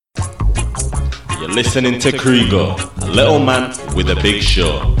You're listening to Kriegel, a little man with a big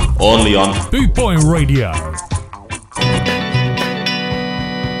show, only on Boot Boy Radio.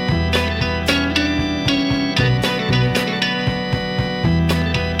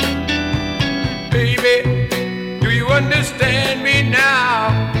 Baby, do you understand me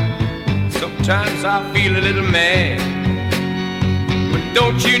now? Sometimes I feel a little mad, but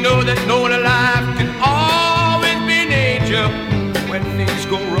don't you know that no one alive can always be an angel? When things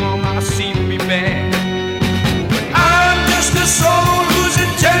go wrong, I seem to be bad. But I'm just a soul whose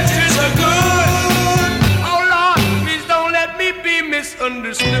intentions are good. Oh Lord, please don't let me be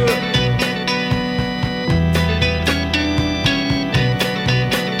misunderstood.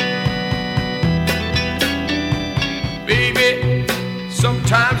 Baby,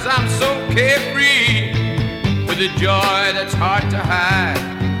 sometimes I'm so carefree with a joy that's hard to hide.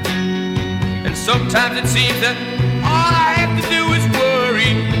 And sometimes it seems that all I have to do is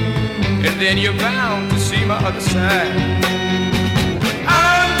worry, and then you're bound to see my other side. But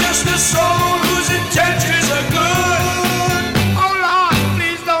I'm just a soul whose intentions are good. Oh Lord,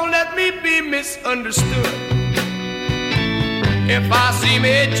 please don't let me be misunderstood. If I seem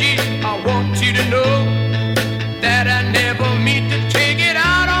edgy, I want you to know that I never mean to take it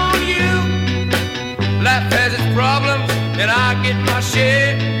out on you. Life has its problems, and I get my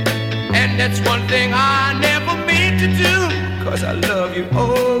share. And that's one thing I never mean to do, 'cause I love you.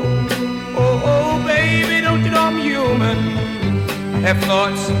 Oh, oh, oh, baby, don't you know I'm human? I have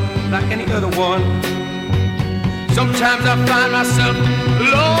thoughts like any other one. Sometimes I find myself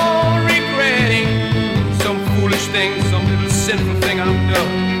alone regretting some foolish thing, some little sinful thing I've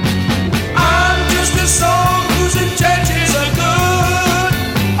done. I'm just a soul whose intentions are good.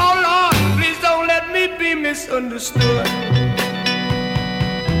 Oh Lord, please don't let me be misunderstood.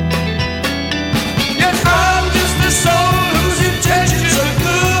 Yes, I'm just a soul whose intentions are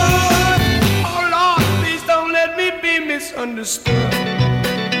good. Oh Lord, please don't let me be misunderstood.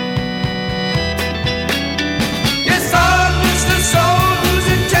 Yes, I'm just a soul whose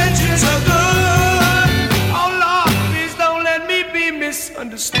intentions are good. Oh Lord, please don't let me be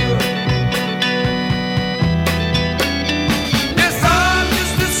misunderstood. Yes, I'm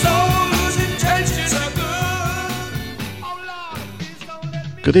just a soul whose intentions are good. Oh Lord, please don't let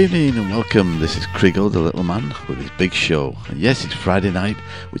me. Good evening and welcome. This is Kriegel, the little man, with his big show. And yes, it's Friday night,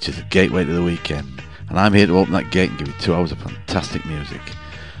 which is the gateway to the weekend. And I'm here to open that gate and give you 2 hours of fantastic music.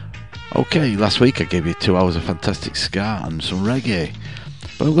 Okay, last week I gave you 2 hours of fantastic ska and some reggae.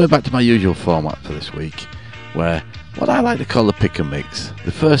 But I'm going back to my usual format for this week, where what I like to call the pick and mix.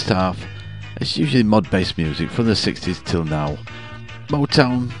 The first half is usually mod-based music from the 60s till now.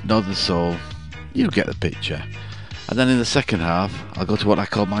 Motown, Northern Soul, you get the picture. And then in the second half, I'll go to what I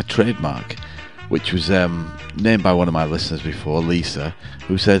call my trademark, which was named by one of my listeners before, Lisa,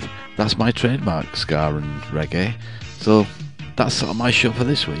 who said, that's my trademark, ska and reggae. So that's sort of my show for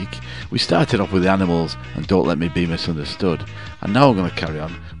this week. We started off with the Animals and Don't Let Me Be Misunderstood, and now I'm going to carry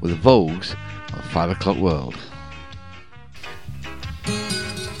on with the Vogues on 5 O'Clock World.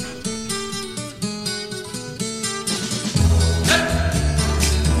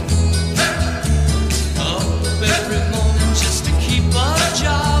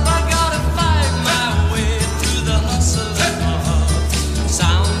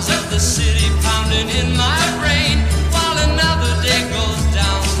 In my brain while another day goes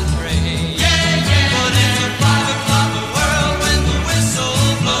down the drain. But it's a 5 o'clock world when the whistle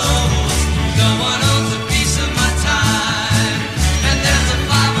blows. No one owns a piece of my time, and there's a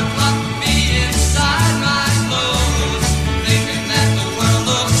 5 o'clock for me inside my clothes, thinking that the world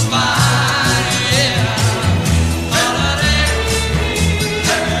looks fine. Yeah, holiday.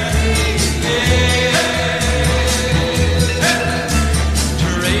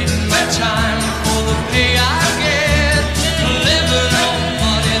 Trading my time. Pay I get, living on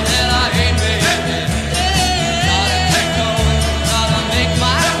money that I ain't made. Gotta keep going, gotta make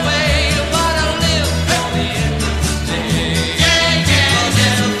my way, but I live for the end of the day. 'Cause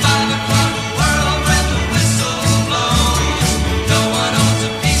it's a 5 o'clock world when the whistle blows. No one owns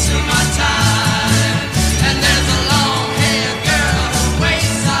a piece of my time, and there's a long-haired girl who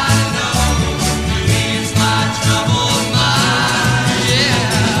waits, I know, who ease my troubled mind.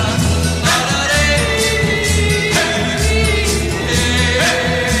 Yeah.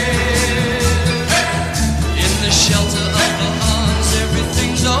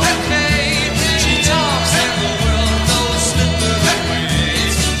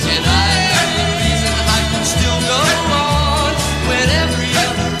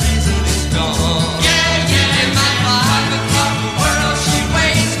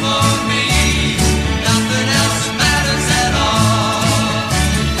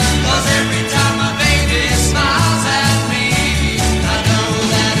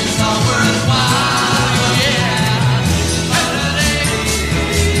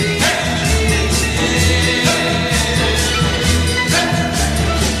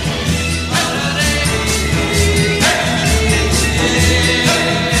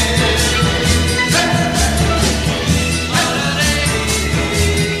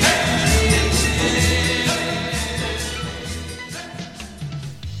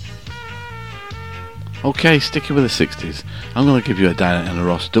 Okay, sticking with the 60s, I'm going to give you a Diana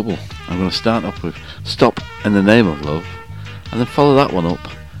Ross double. I'm going to start off with Stop in the Name of Love, and then follow that one up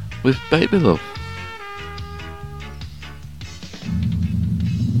with Baby Love.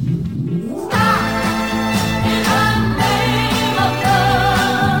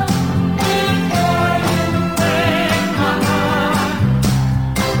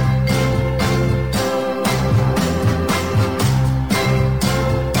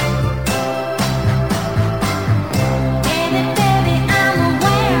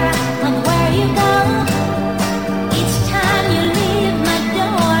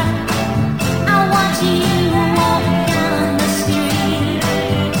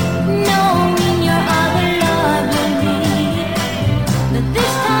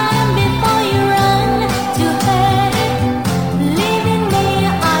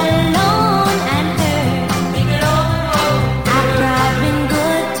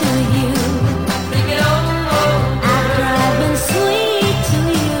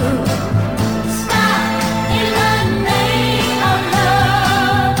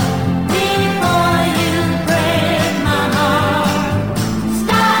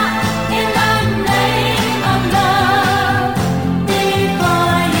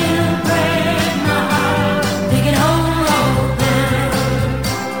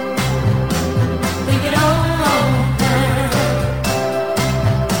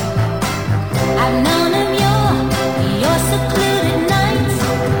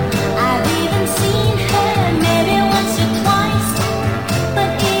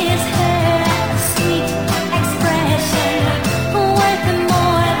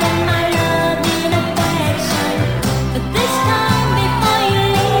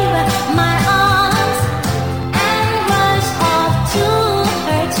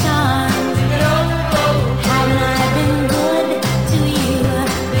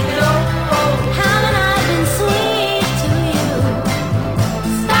 Haven't I been sweet to you?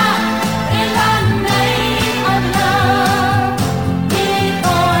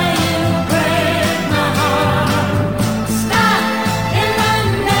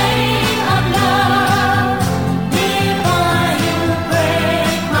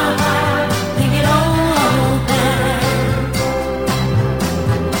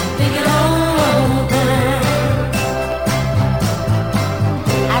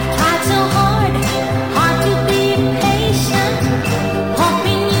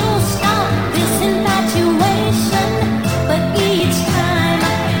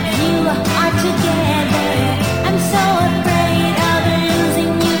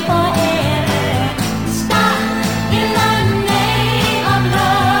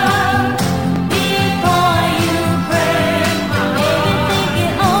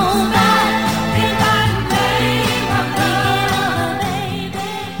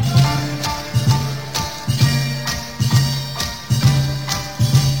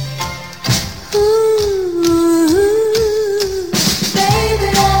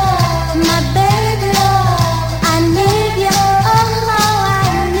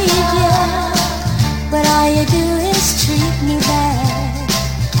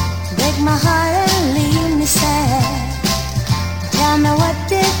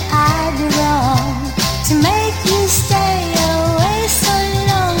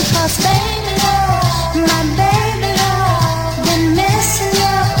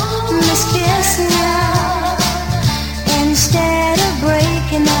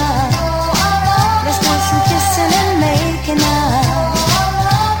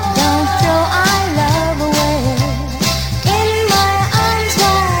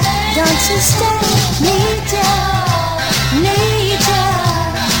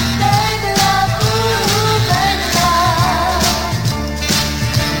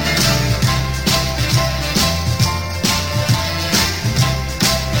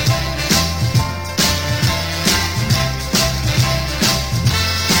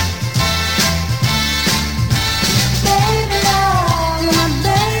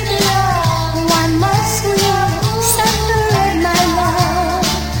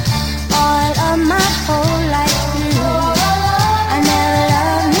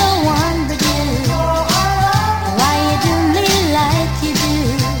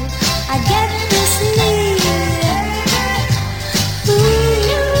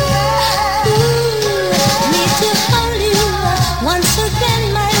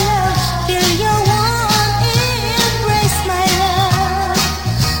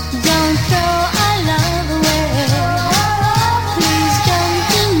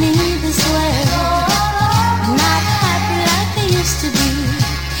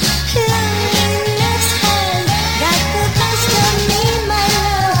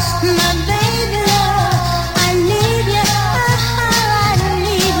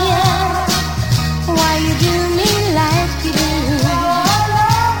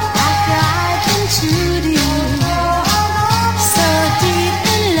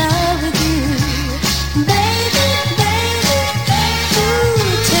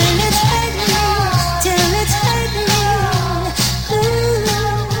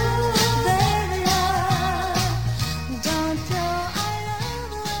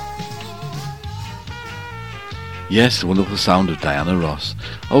 Yes, the wonderful sound of Diana Ross.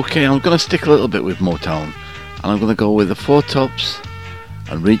 Okay, I'm going to stick a little bit with Motown, and I'm going to go with the Four Tops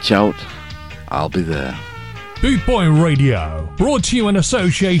and Reach Out, I'll Be There. Boot Boy Radio, brought to you in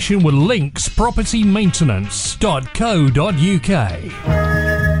association with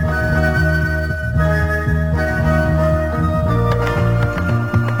linkspropertymaintenance.co.uk.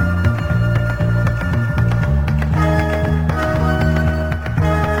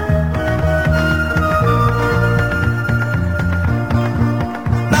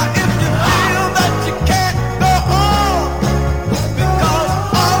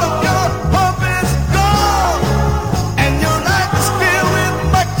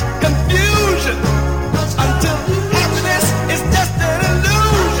 Until happiness is just an illusion.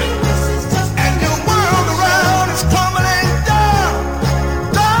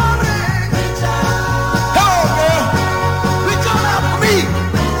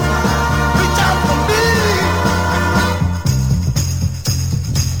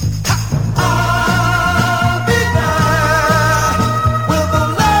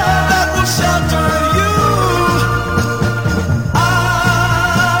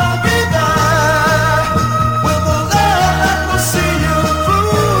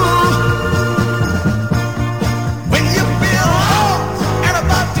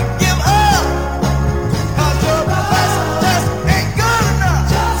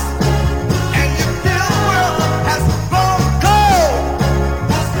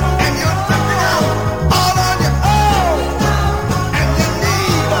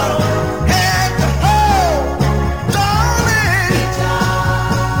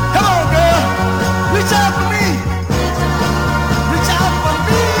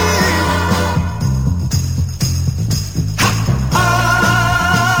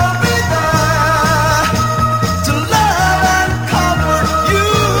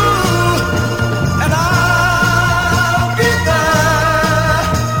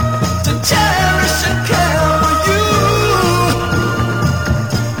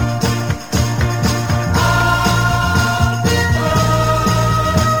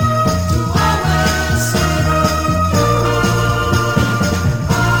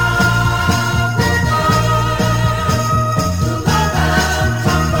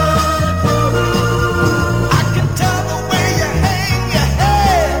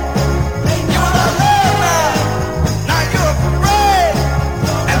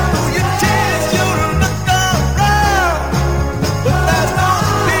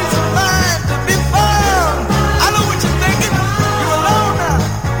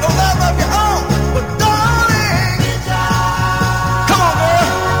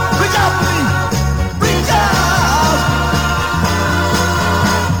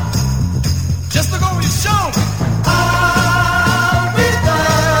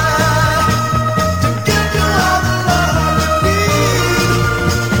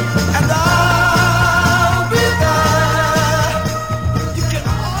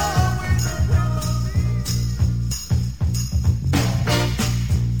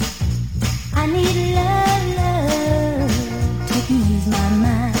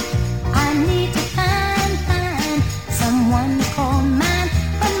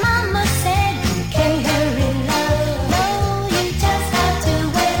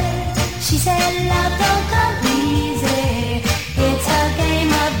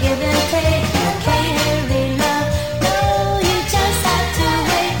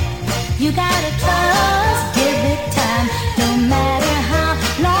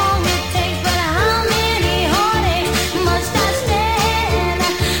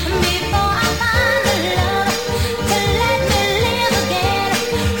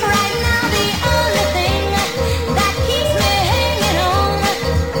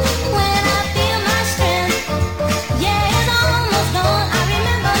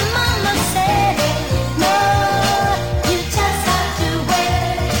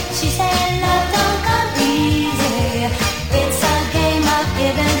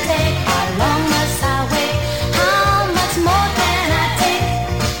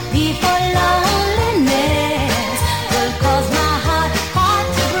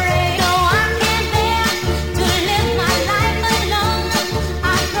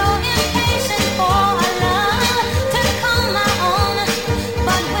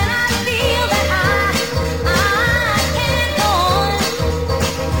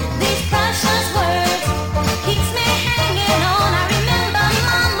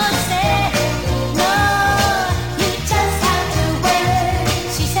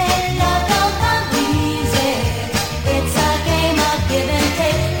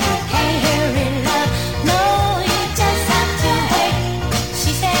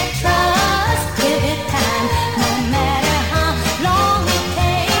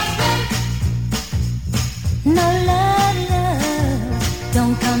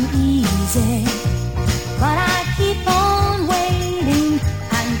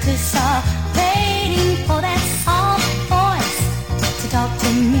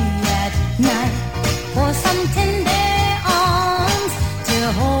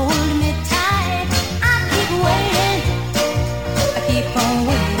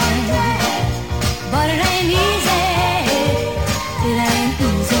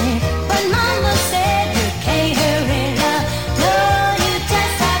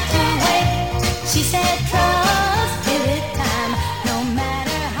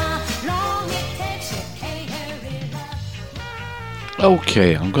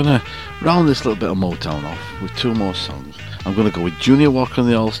 Okay, I'm going to round this little bit of Motown off with two more songs. I'm going to go with Junior Walker and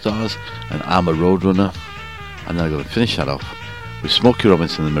the All-Stars and I'm a Roadrunner. And then I'm going to finish that off with Smokey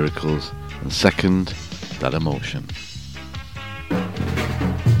Robinson and the Miracles and Second, That Emotion. Thank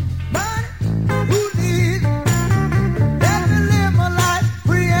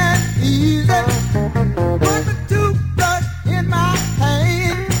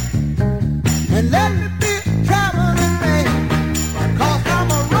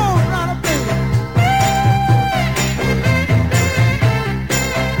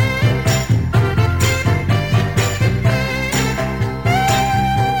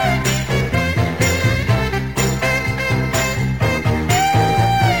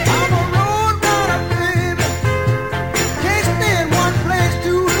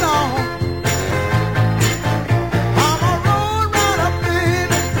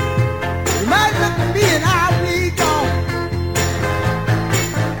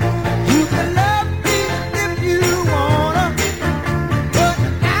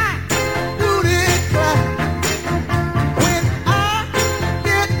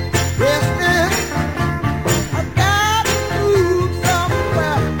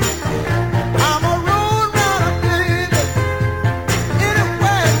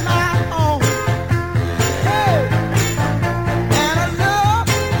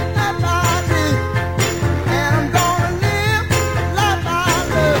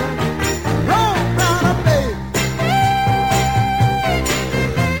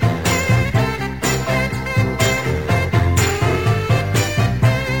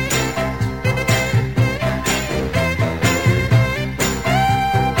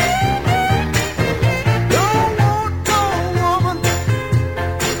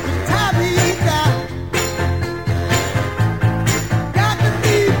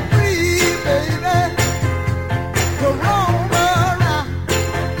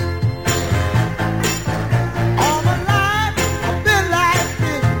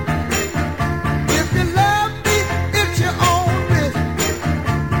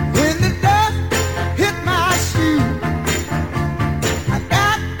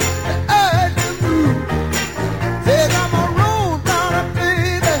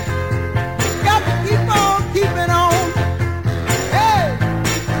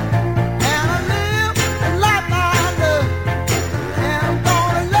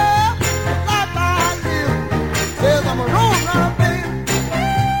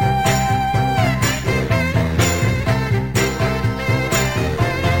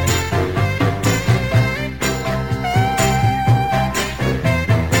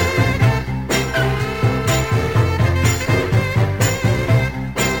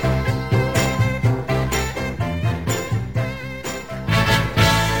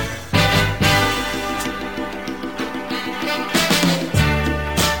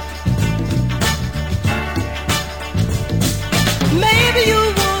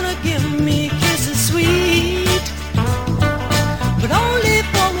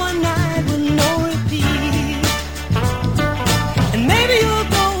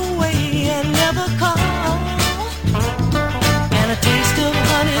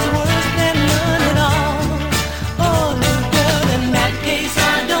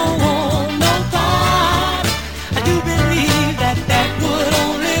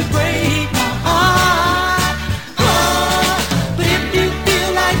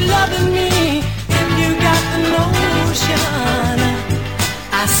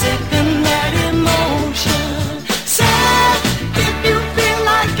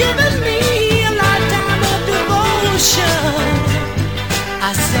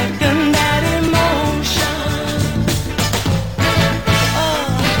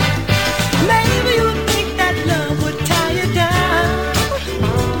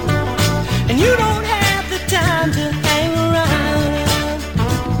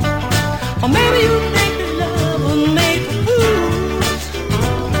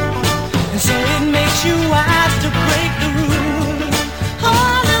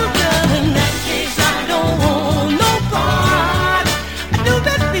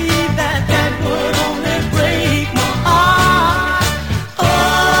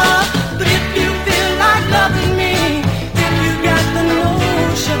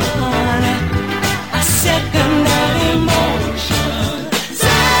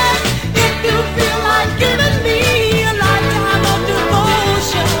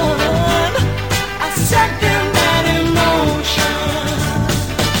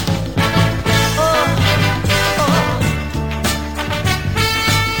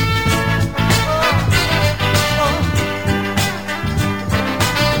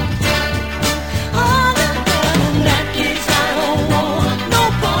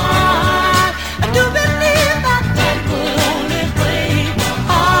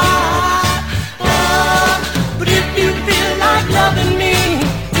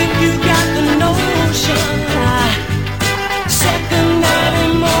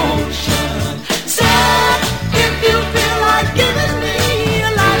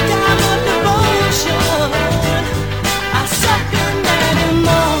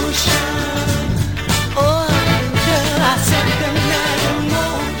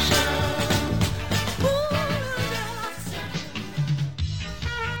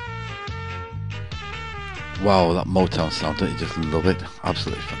Wow, that Motown sound, don't you just love it?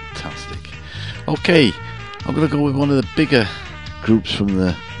 Absolutely fantastic. Okay, I'm going to go with one of the bigger groups from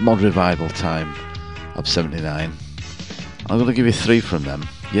the mod revival time of 79. I'm going to give you 3 from them.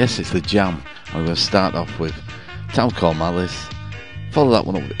 Yes, it's the Jam. I'm going to start off with Town Called Malice, follow that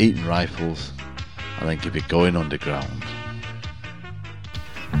one up with Eating Rifles, and then give it Going Underground.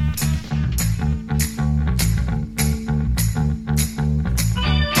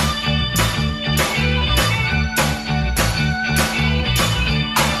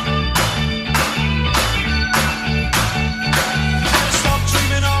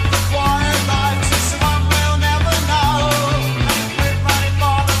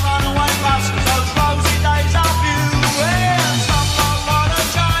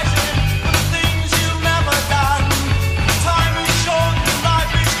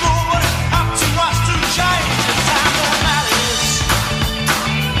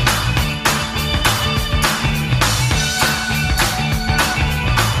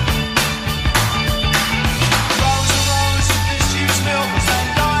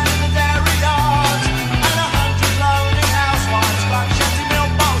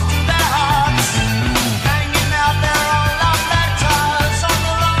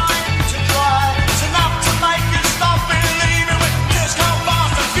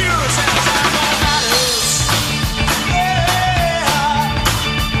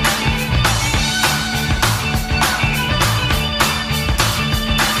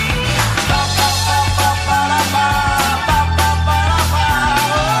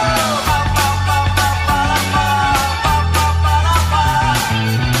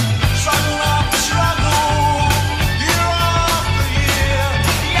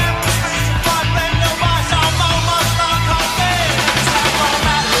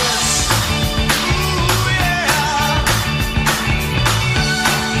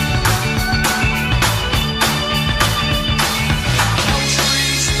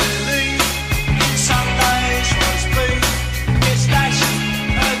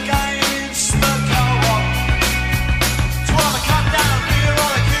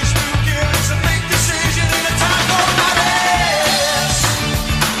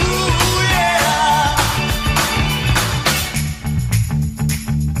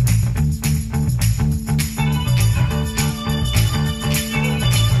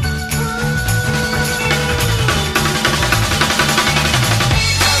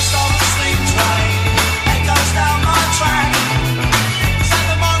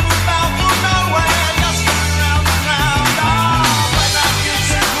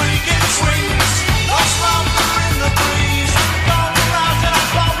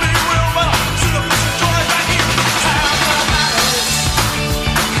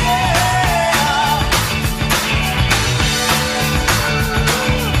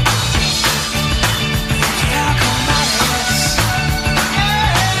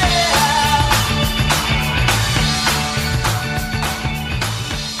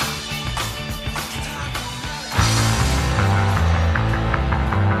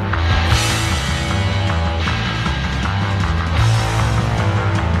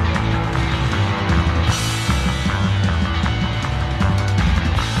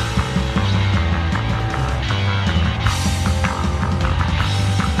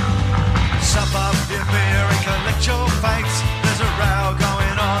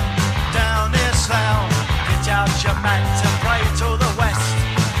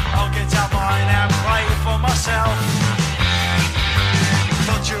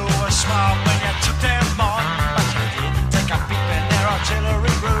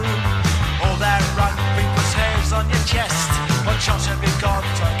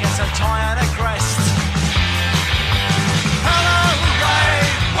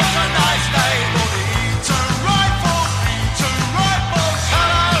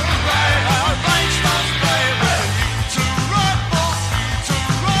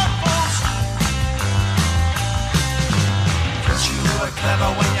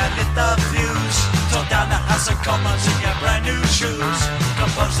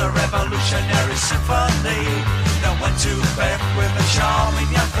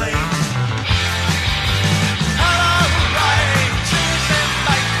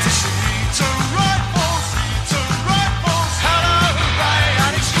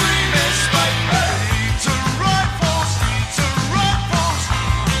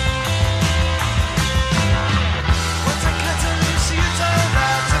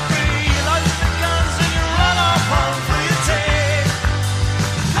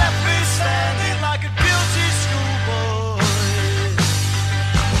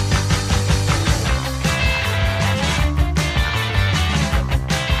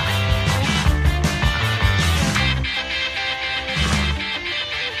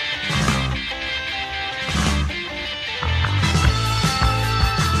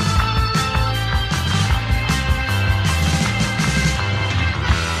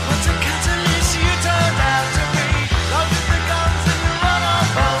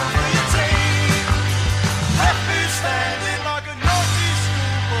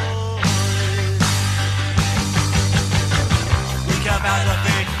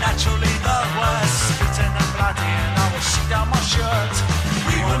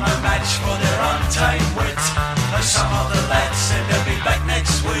 some of the lads said they'll be back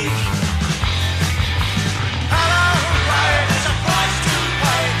next week.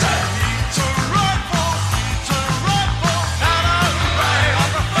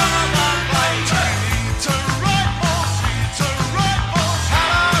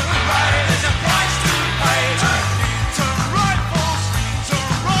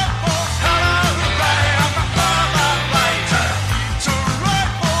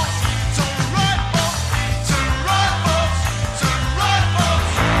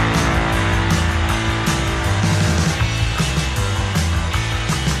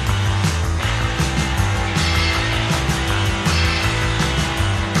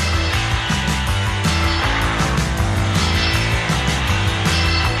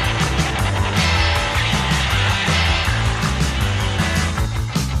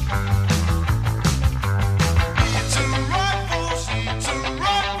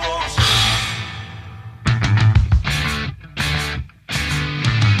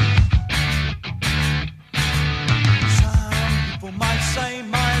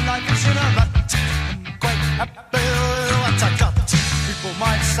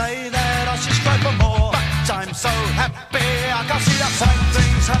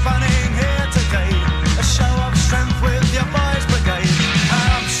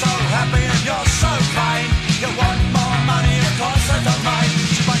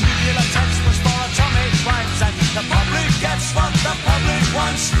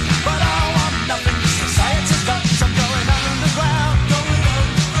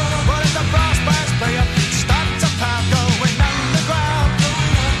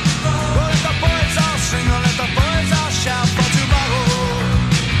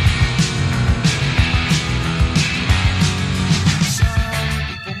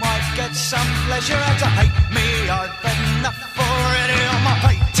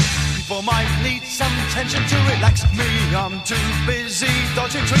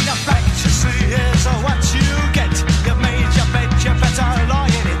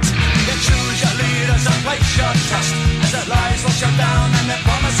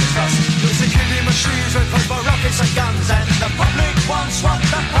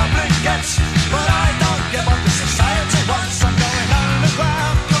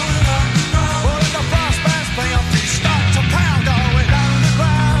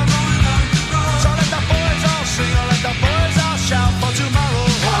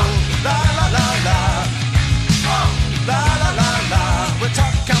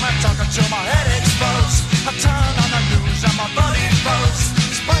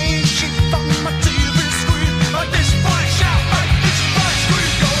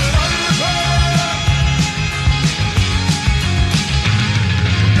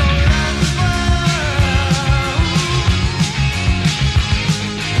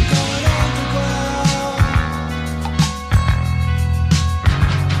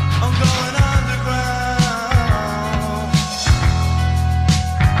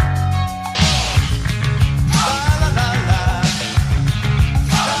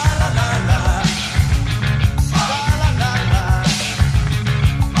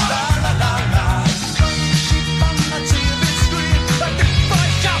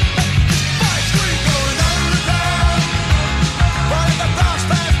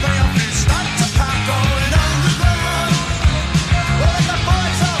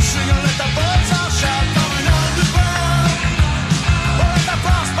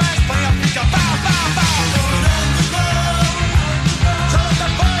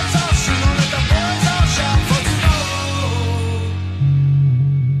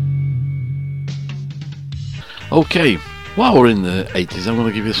 Okay, while we're in the 80s, I'm going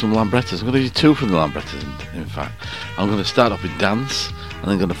to give you some Lambrettas. I'm going to give you two from the Lambrettas, in fact. I'm going to start off with Dance,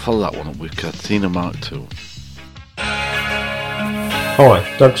 and then going to follow that one up with Katina Mark II.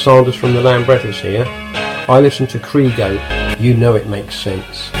 Hi, Doug Sanders from the Lambrettas here. I listen to Krigo, You Know It Makes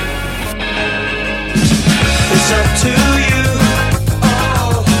Sense. It's up to you.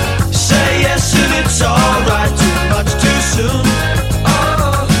 Oh, say yes and it's alright. Too much too soon.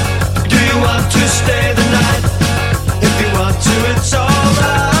 Oh, do you want to stay the night? If you want to, it's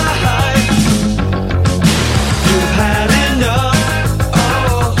alright. You've had enough.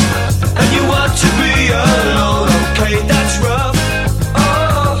 Oh, and you want to be alone. Okay, that's rough.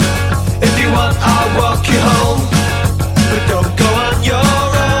 Oh, if you want, I'll walk you home. But don't go on your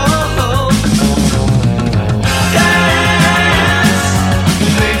own. Dance,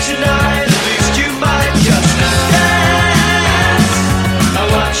 maybe tonight at least you might just dance. I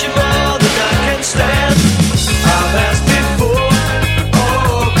want you more than I can stand. I've asked before,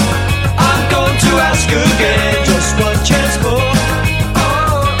 oh, I'm going to ask again. Just one chance more,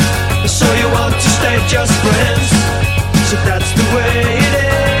 oh, so you want to stay just friends?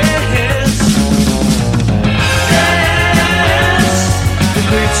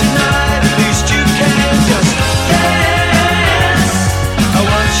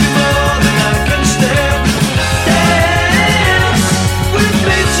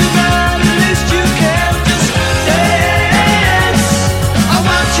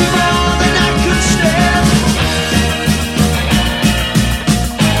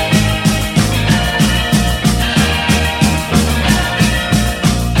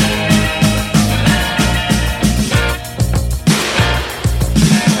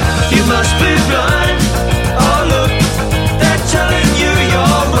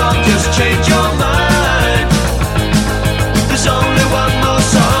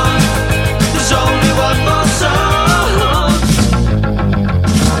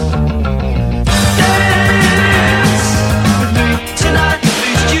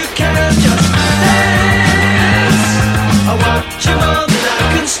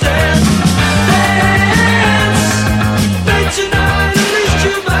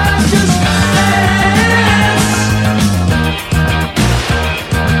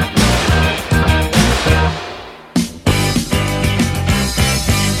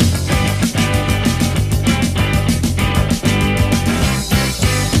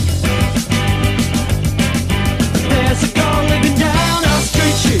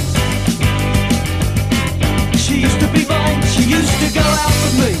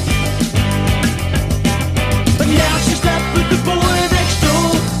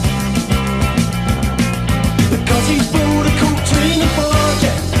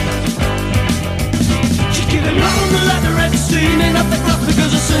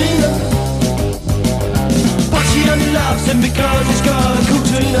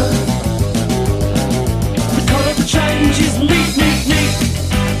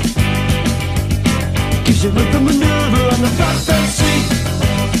 gives you room for maneuver on the Blackburn Sea.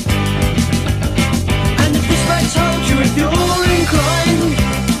 And if this makes hold you if you're inclined,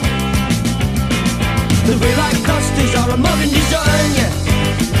 the real life costies are a modern design, yeah.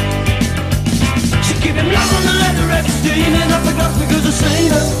 She give him love on the leather, every steaming off the glass because I've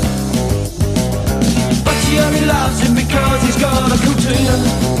seen her. But she only loves him because he's got a Cortina.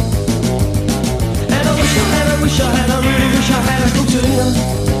 And I wish I had, I really wish I had a Cortina.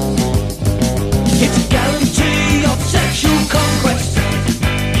 It's a guarantee of sexual conquest,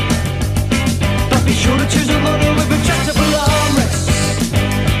 but be sure to choose a model with retractable armrests.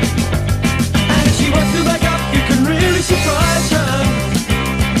 And if she wants to back up, you can really surprise her.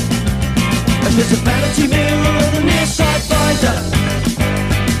 And there's a vanity mirror and a near side visor.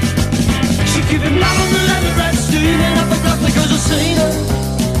 She give him love on the leather and steaming up the glass because I've seen her.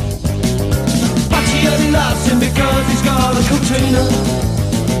 But she only loves him because he's got a Cortina.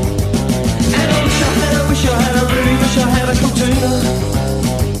 And I wish I had, I really wish I had a Cortina.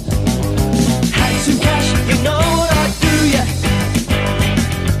 Had some cash, you know what I'd do, yeah.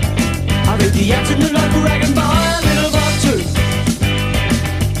 I read the ads in the local rag and buy a little bar too.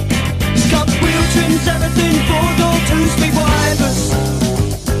 It's got wheel trims, everything, 4-door, 2-speed wipers.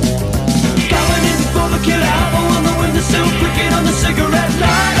 Going in for the kill album on the windowsill, clicking on the cigarette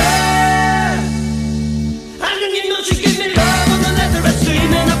lighter. And then you know she give me love on the leather and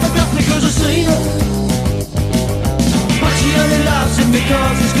steaming up the glass because I've seen her. But she only loves him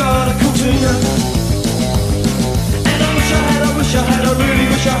because he's got a Cortina. And I wish I had, I really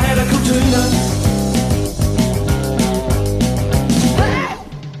wish I had a Cortina.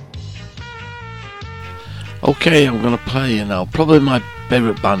 Okay, I'm going to play you now. Probably my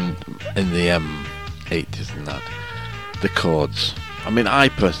favourite band in the 80s and that. The Chords. I mean, I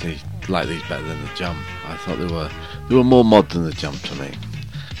personally like these better than the Jam. I thought they were more mod than the Jam to me.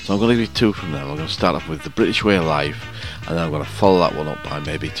 So I'm going to give you two from them. I'm going to start off with The British Way of Life, and then I'm going to follow that one up by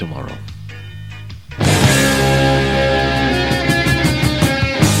Maybe Tomorrow.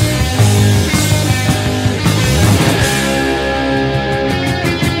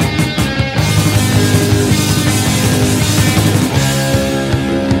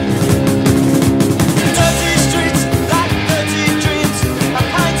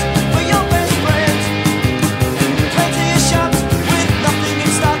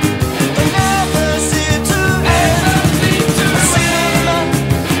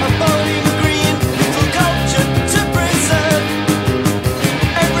 Green, full culture to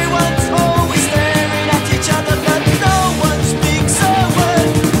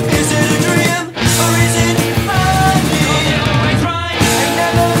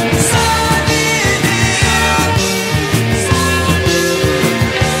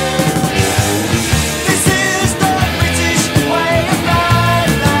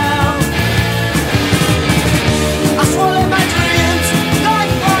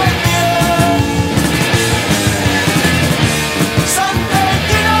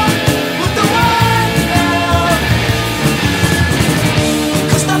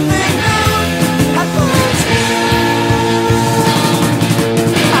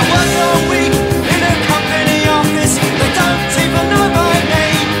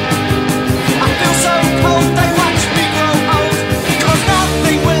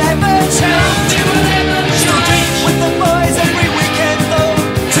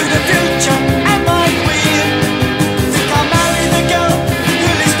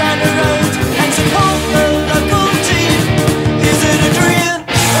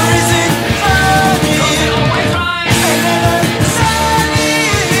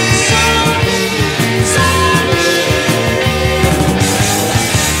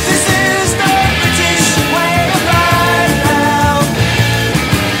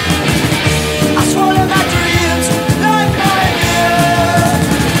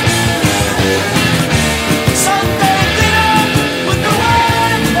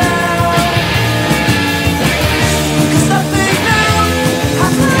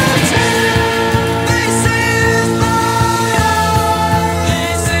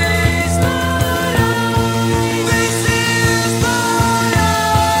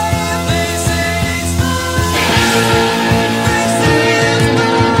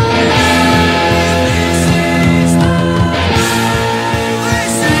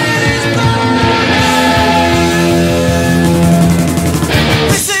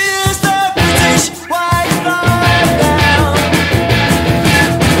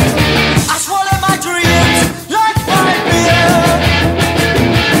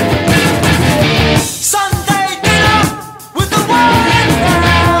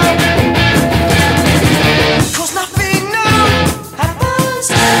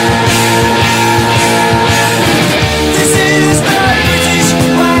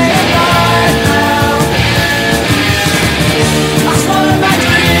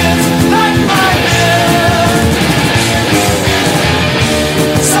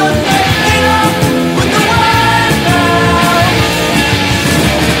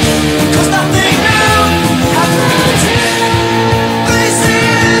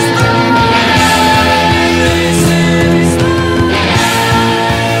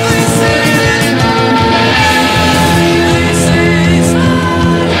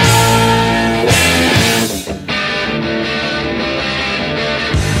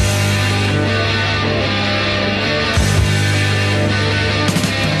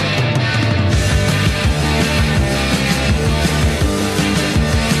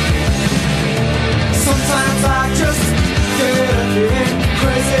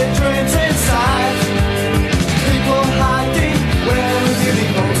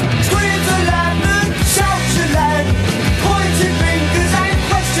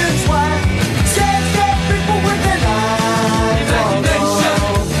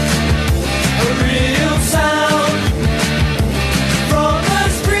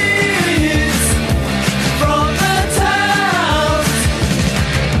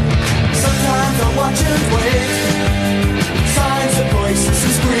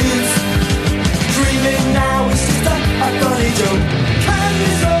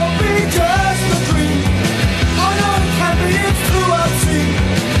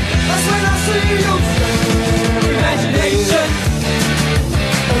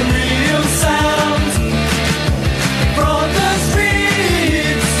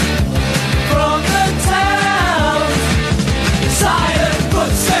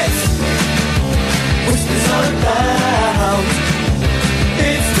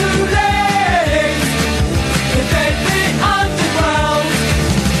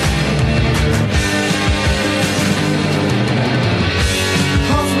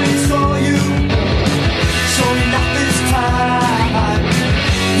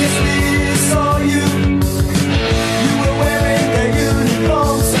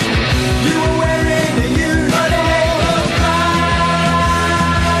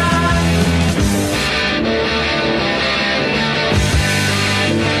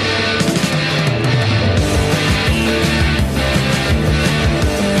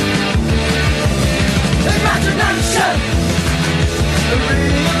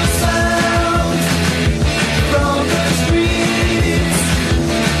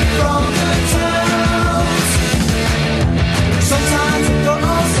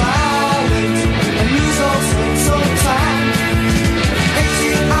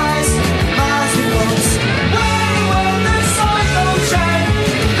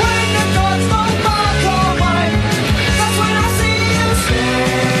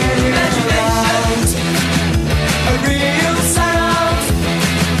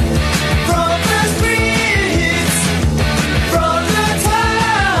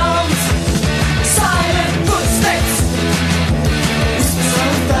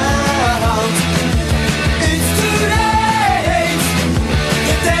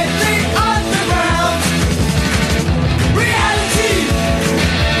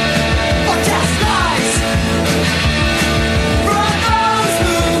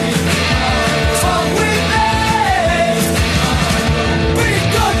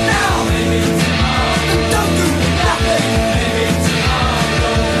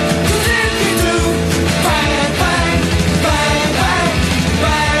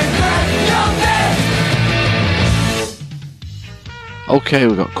Okay,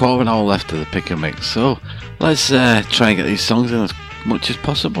 we've got quarter of an hour left of the pick and mix, so let's try and get these songs in as much as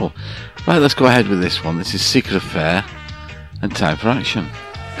possible. Right, let's go ahead with this one. This is Secret Affair and Time for Action.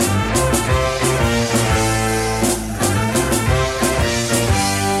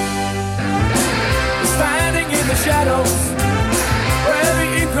 Standing in the shadows where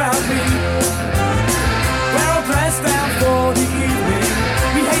the in-crowd meet, well dressed down for the evening,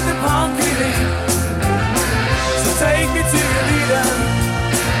 we hate the punk elite. So take me to your leader,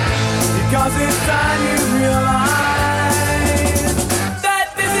 because it's time you realize that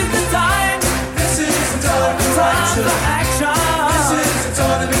this is the time. This is the time for action. This is the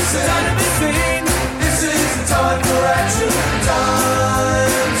time to be seen. Time to be seen. This is the time for action.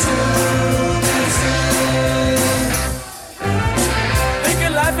 Time to be seen. They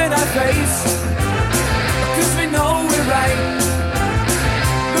can laugh in our face, 'cause we know we're right.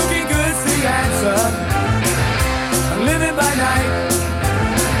 Looking good's the answer. Living by night.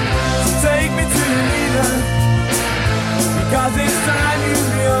 So take me to your leader, because it's time you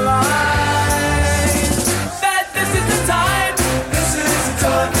realize that this is the time. This is the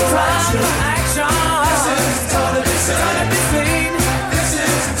time for action. This is the time to be seen. Time to be seen. This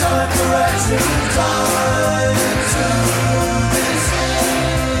is the time for action. Time to be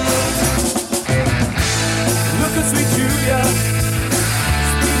seen. Look at sweet Julia,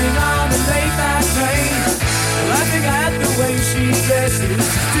 speeding on the late night train, laughing at the way she dresses,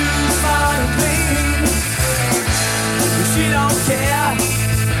 she's too fine and clean. But she don't care,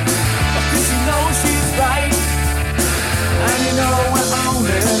 because she knows she's right. And you know we're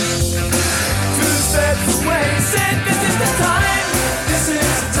only 2 steps away. Said this is the time. This is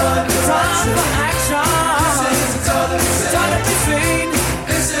the time for action. This is the time to be seen. Time to be seen.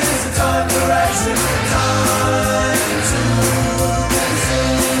 This is the time for action. Time to be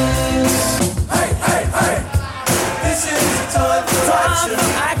seen. Hey, hey, hey. This is the time for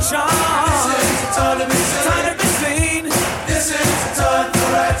action. This is the time to be seen. Time to be seen. This is the time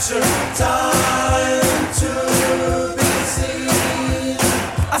for action. Time to be seen.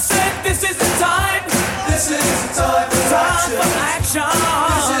 I said this is the time. This is the time for action.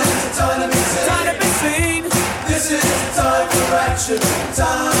 This is the time to be seen. Time to be seen. This is the time for action.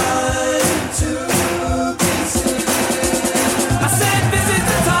 Time to be seen. I said this is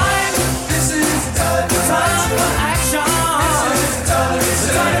the time. This is the time for action. This is the time to be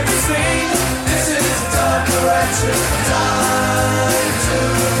seen. Time to be seen. This is the time for action. Time to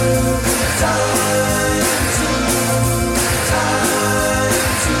be time to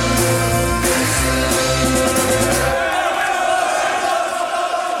be seen.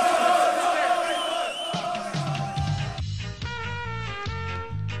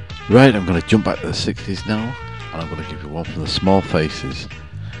 Right, I'm going to jump back to the 60s now, and I'm going to give you one from the Small Faces.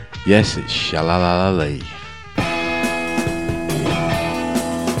 Yes, it's Sha-La-La-La-Lee.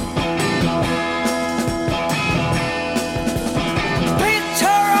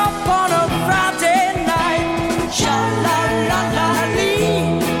 Picture up on a Friday night,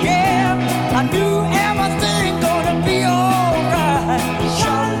 sha-la-la-la-lee, yeah. I knew everything gonna be alright,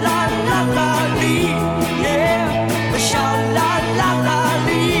 sha-la-la-la-lee, yeah,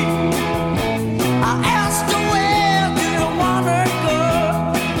 sha-la-la-la-lee. I asked her where do you wanna go,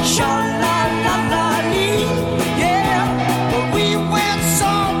 sha-la-la-la-lee, yeah. But we went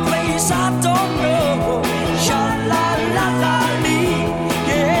someplace I don't know, sha-la-la-la-lee,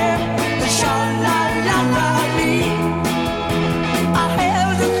 yeah, sha-la-la-la-lee. I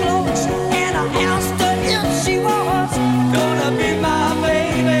held her close and I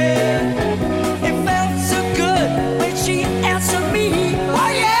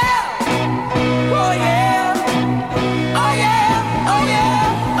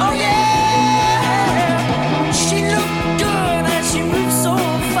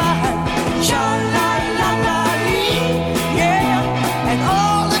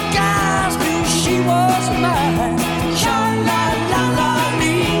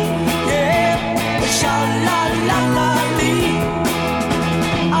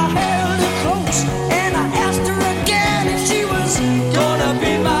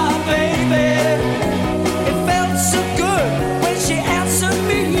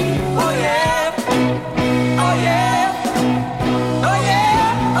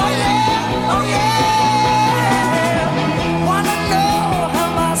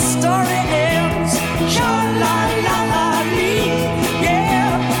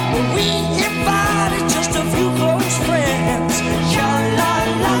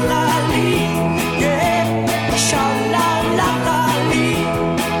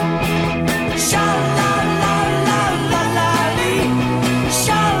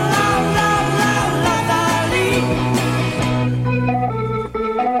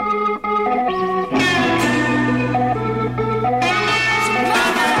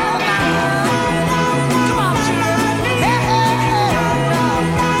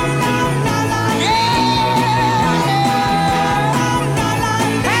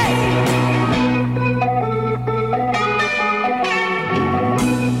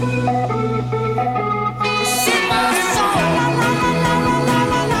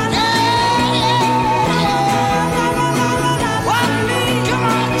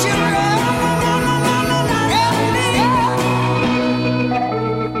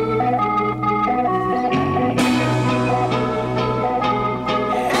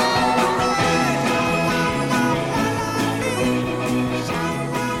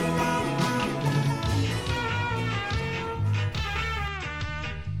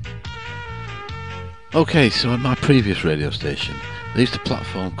Okay, so on my previous radio station, they used to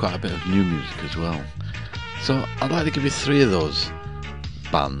platform quite a bit of new music as well. So I'd like to give you 3 of those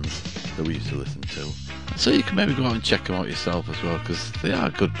bands that we used to listen to. So you can maybe go out and check them out yourself as well, because they are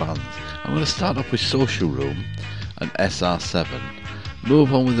good bands. I'm going to start off with Social Room and SR7,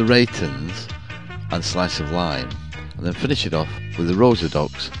 move on with the Raytons and Slice of Lime, and then finish it off with the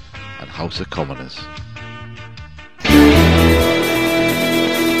Rosadocs and House of Commoners.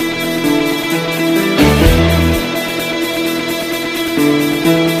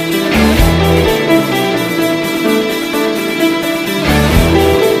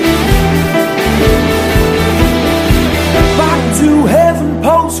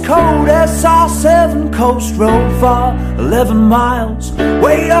 Postcode SR7 Coast Road for 11 miles.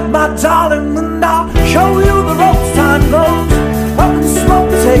 Wait up, my darling, and I'll show you the ropes. Time goes up in smoke.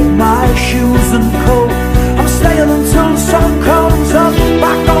 Take my shoes and coat. I'm staying until the sun comes up.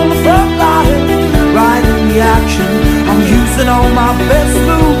 Back on the front line, right in the action. I'm using all my best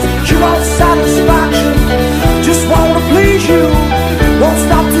moves. You want satisfaction? Just wanna please you. Won't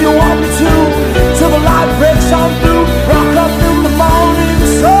stop till you want me to. Till the light breaks on through. Rock up in the morning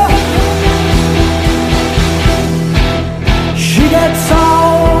sun. She gets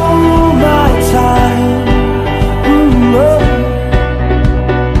all my time.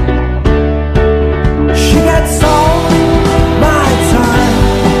 She gets all my time.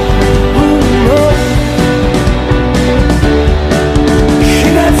 She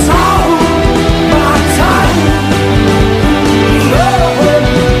gets all my time.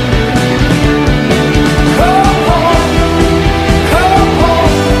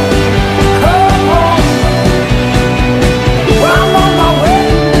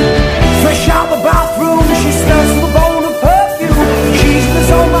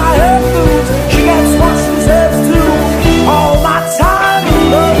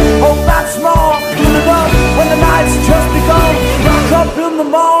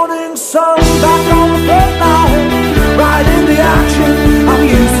 Morning sun, back on the front line, right in the action. I'm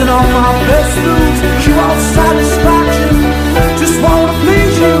using all my best moves. She wants satisfaction, just wanna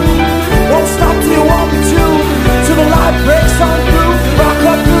please you. Won't stop till you want me to, till the light breaks on through. Rock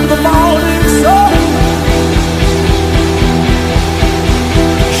up in the morning sun.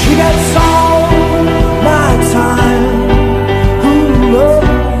 She gets all my time. Ooh,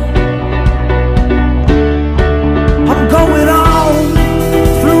 I'm going on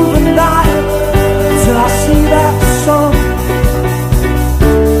till I see that sun.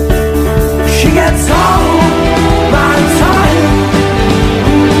 She gets all my time.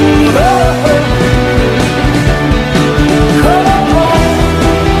 Come on,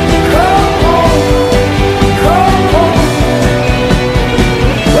 come on, come on.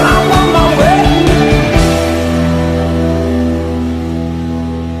 I'm on my way.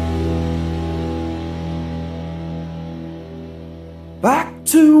 Back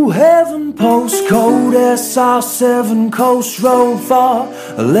to heaven, postcode SR7 Coast Road for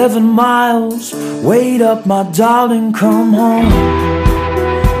 11 miles. Wait up, my darling, come home.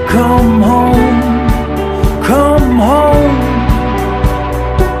 Come home, come home.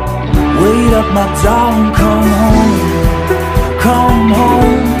 Wait up, my darling, come home. Come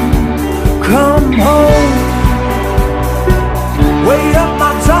home, come home. Wait up,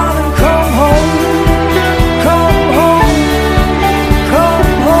 my darling, come home. Come home,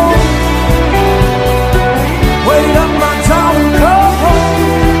 come home. Wait up, my darling, come home.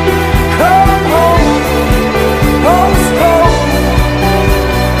 Come home, postcode.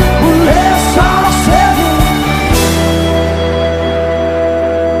 Well, SR7.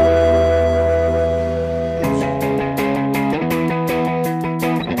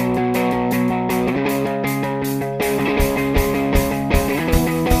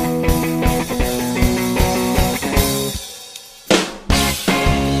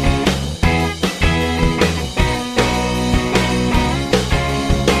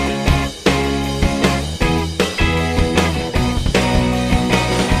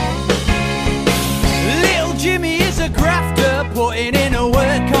 Putting in a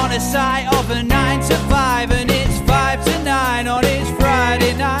work on a site of a 9 to 5, and it's 5 to 9 on his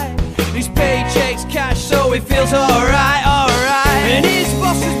Friday night. His paycheck's cash, so he feels alright, alright. And his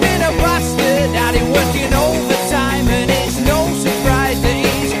boss has been a bastard, had him working overtime, and it's no surprise that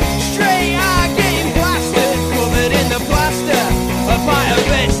he's straight out getting blasted, covered in the plaster, a pint of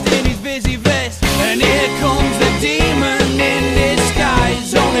vest in his busy vest. And here comes the demon in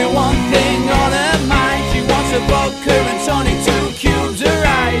disguise, only one thing on her mind, she wants a vodka and tonic, 2 cubes of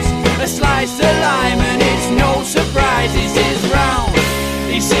rice, a slice of lime, and it's no surprise. This is round,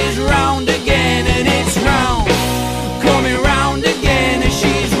 this is round again, and it's round, coming round again, and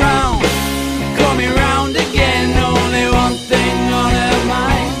she's round, coming round.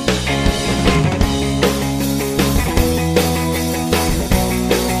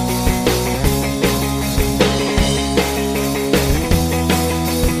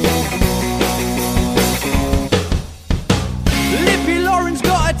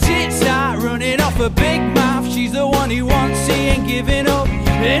 a big mouth, she's the one he wants, he ain't giving up.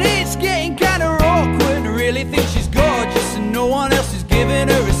 And it's getting kinda awkward, really think she's gorgeous, and no one else is giving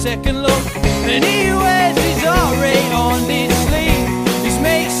her a second look. And he wears his R8 on his sleeve, his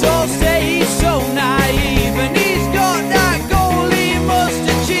mates all say he's so naive, and he's got that goal he must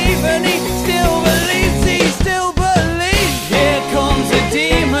achieve, and he still believes, he still believes. Here comes a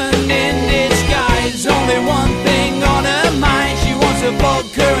demon in disguise, only one thing on her mind, she wants a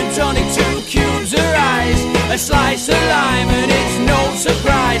vodka and tonic, 2 cubes her eyes, a slice of lime, and it's no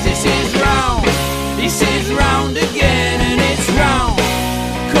surprise. This is round, this is round again, and it's round,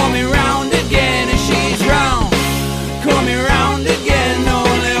 coming round again, and she's round, coming round again,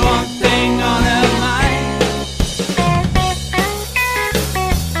 only one thing on her mind.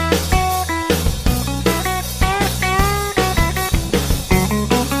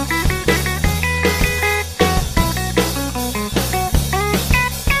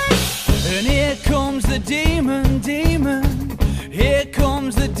 And here comes the demon, demon. Here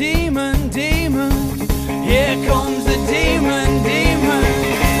comes the demon, demon. Here comes the demon, demon.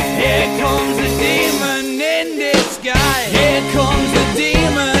 Here comes the demon in disguise. Here comes the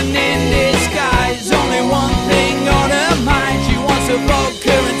demon in disguise. Only one thing on her mind, she wants a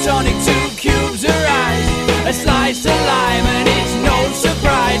vodka and tonic, 2 cubes her eyes, a slice of lime, and it's no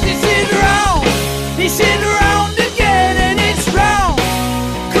surprise. This is round, this is round again, and it's round,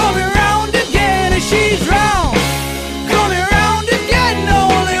 coming round again, and she's round, coming round again,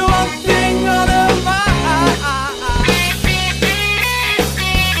 only one thing on her mind.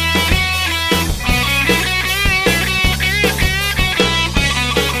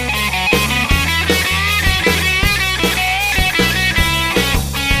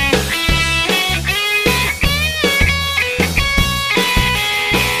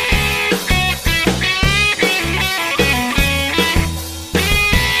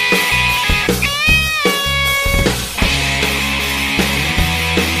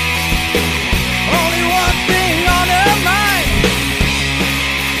 Only one thing on her mind,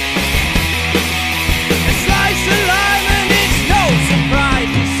 a slice of lime, and it's no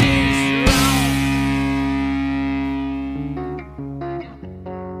surprise that she's round.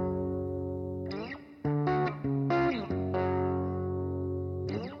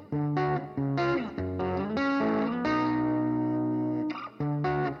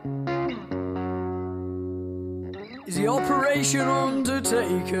 Is the operation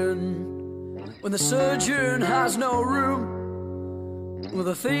undertaken when the surgeon has no room? Will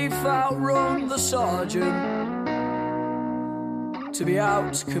the thief outrun the sergeant to be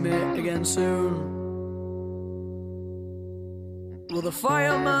out to commit again soon? Will the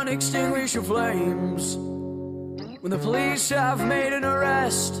fireman extinguish the flames when the police have made an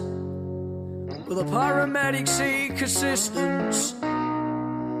arrest? Will the paramedic seek assistance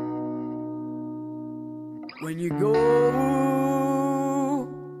when you go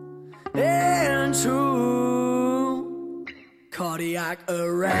into cardiac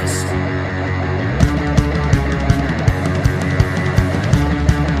arrest?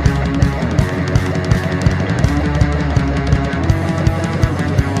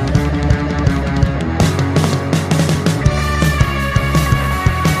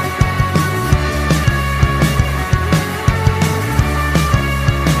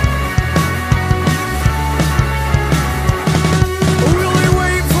 Will they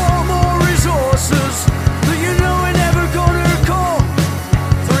wait for more resources that you know are never gonna come?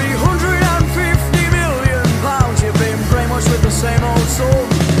 350 million pounds, you've been brainwashed with the same old song.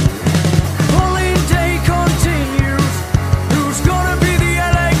 Polling day continues, who's gonna be the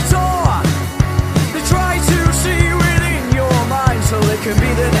elector? They try to see within your mind so they can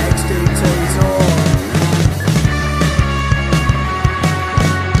be the next dictator.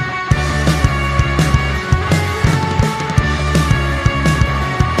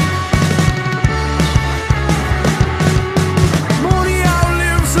 Money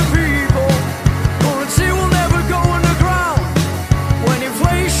outlives the people, currency will never go underground. When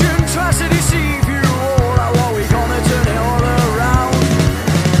inflation tries to deceive you all, how are we gonna turn it all around?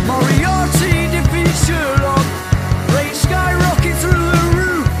 Moriarty defeats Sherlock, rates skyrocket through the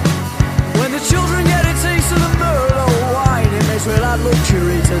roof. When the children get a taste of the Merlot wine, it makes will add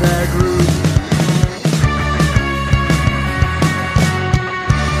luxury to their group.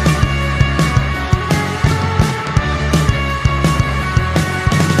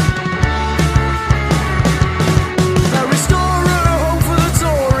 Now restore a home for the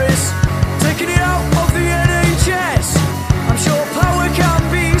tourists, taking it out of the NHS. I'm sure power can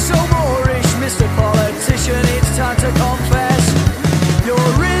be so moorish, Mr. Politician, it's time to confess.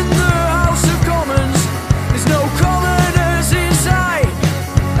 You're in the House of Commons, there's no commoners inside,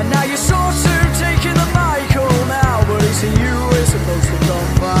 and now you're source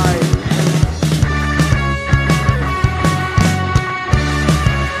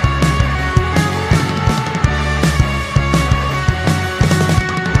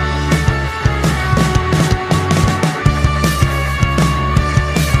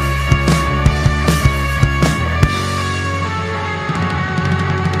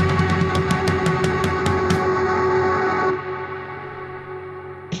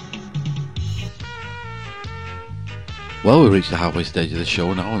Well, we've reached the halfway stage of the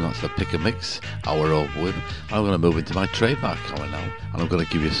show now, and that's the pick and mix hour over with. I'm going to move into my trademark hour now, and I'm going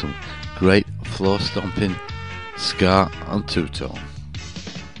to give you some great floor stomping ska and two-tone.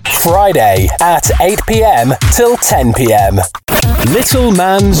 Friday at 8 p.m. till 10 p.m. Little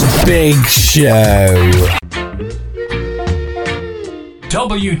Man's Big Show.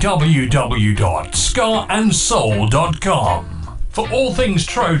 www.scarandsoul.com for all things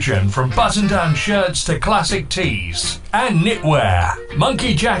Trojan, from button-down shirts to classic tees and knitwear,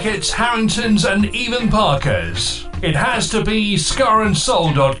 monkey jackets, Harringtons and even Parkers. It has to be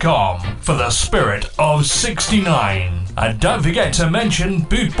scarandsoul.com for the spirit of 69. And don't forget to mention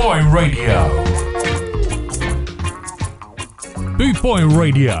Boot Boy Radio. Boot Boy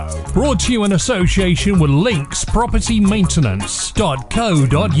Radio, brought to you in association with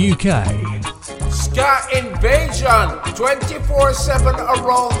linkspropertymaintenance.co.uk. Ska Invasion, 24/7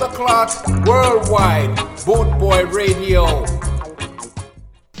 around the clock, worldwide. Boot Boy Radio.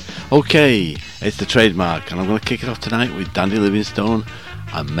 Okay, it's the trademark, and I'm going to kick it off tonight with Dandy Livingstone,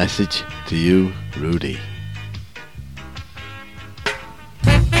 A Message to You, Rudy.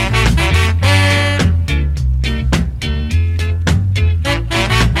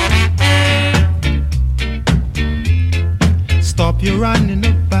 Stop your running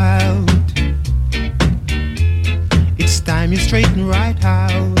about. It's time you straighten right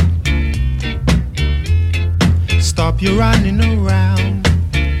out. Stop your running around,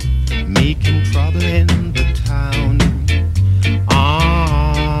 making trouble in the town.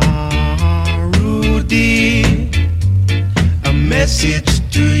 Rudy, a message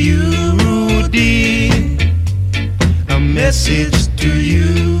to you, Rudy, a message to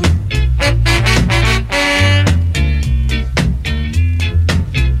you.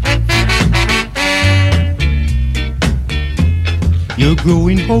 You're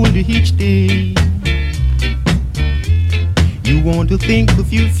growing older each day. You want to think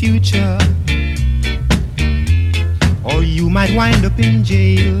of your future, or you might wind up in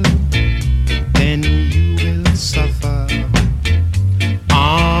jail. Then you will suffer.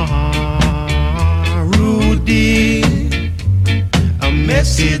 Rudy, a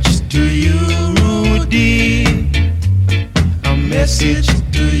message to you, Rudy, a message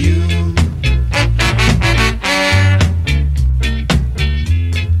to you.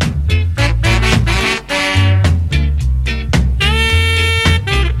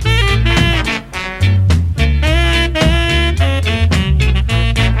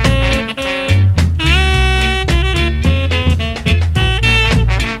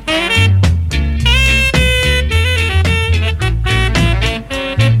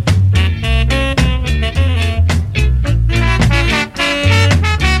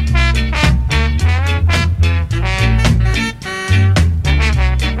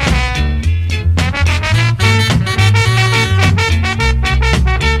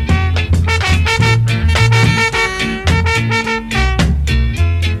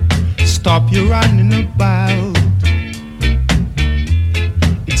 Stop your running about.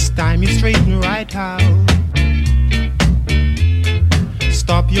 It's time you straighten right out.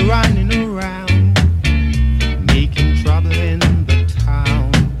 Stop your running around, making trouble in the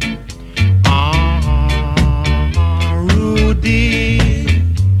town. Rudy,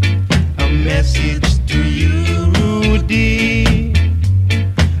 a message to you, Rudy,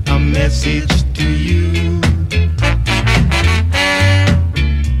 a message to you.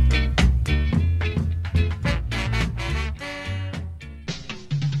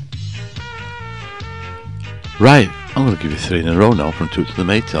 Right, I'm going to give you three in a row now from Two to the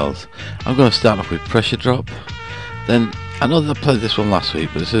Maytals. I'm going to start off with Pressure Drop. Then, I know that I played this one last week,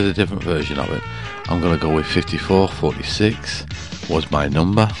 but this is a different version of it. I'm going to go with 5446, Was My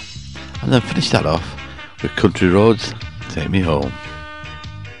Number. And then finish that off with Country Roads, Take Me Home.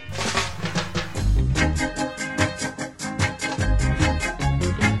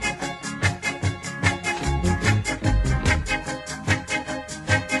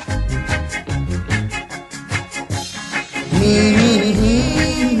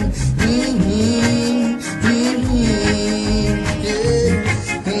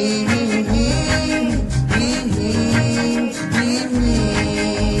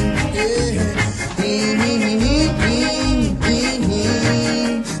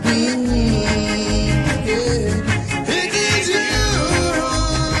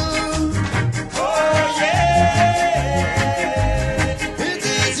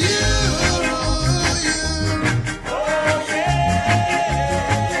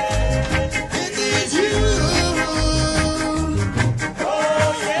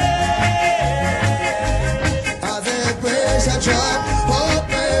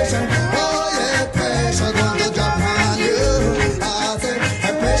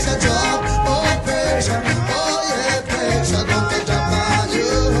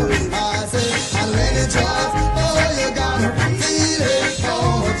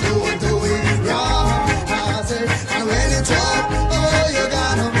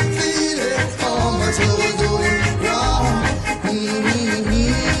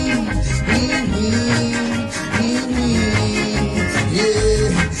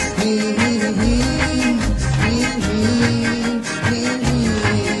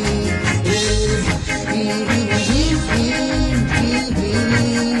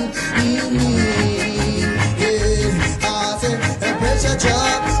 pressure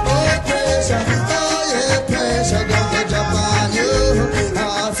drop, oh pressure, oh yeah, pressure gonna drop on you. I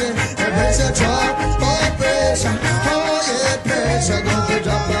say pressure drop, oh pressure, oh yeah, pressure gonna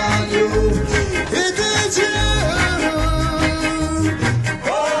drop on you. It is you.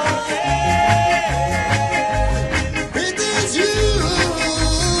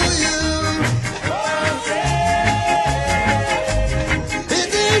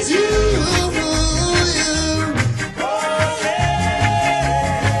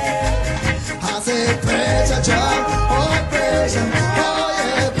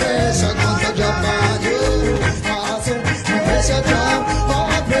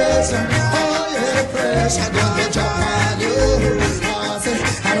 Pressure gonna drop on you. I say,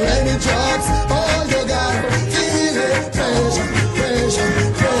 and when it drops, oh you gotta feel it. Pressure, pressure,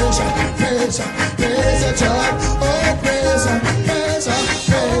 pressure, pressure, pressure drop. Oh pressure, pressure,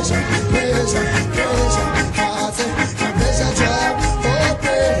 pressure, pressure, pressure. I say, and pressure drop. Oh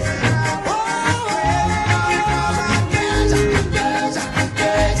pressure, pressure,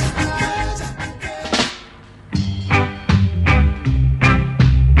 pressure,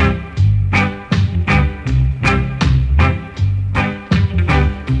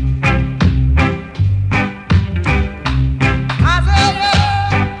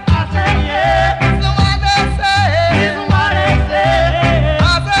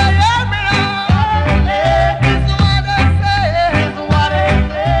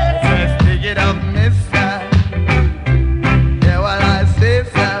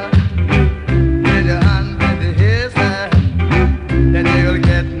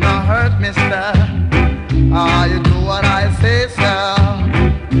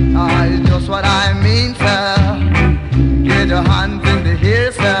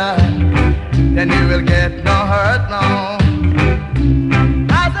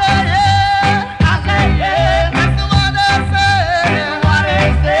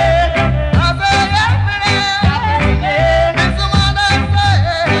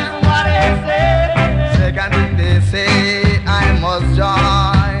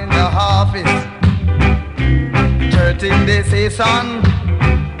 They say, son,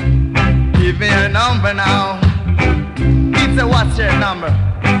 give me your number now. It's a what's your number?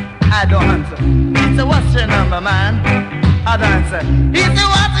 I don't answer. It's a what's your number, man? I don't answer. It's a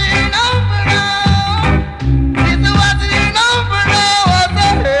what's your number now? It's a what's your number now? What's the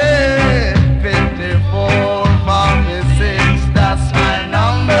hey? 5446, that's my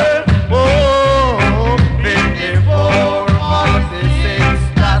number. Oh,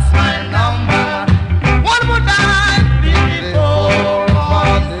 5446, that's my number. One more time.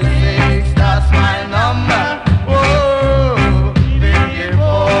 5446, that's my number. Oh,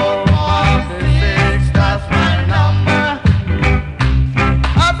 5446, that's my number.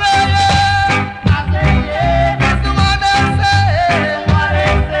 I say yeah, that's the one that say what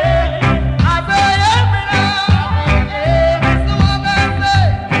they say. I say yeah, that's the one that say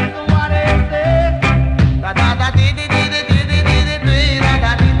what they say. Da da da di di di di di di di di da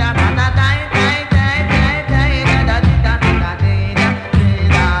da di da da da da da da da da da da di da.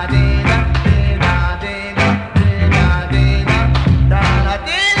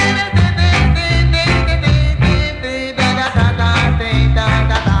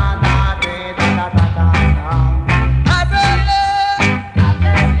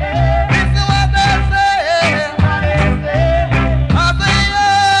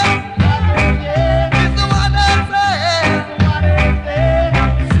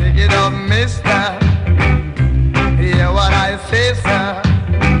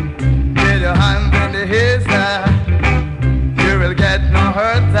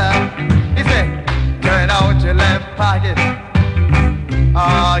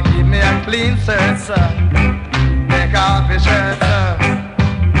 Give me a clean shirt, sir. Take off your shirt, sir.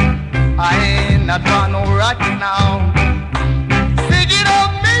 I ain't not want no rocket now. Sing it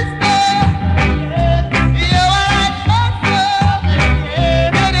up, mister. Yeah, what I said, sir.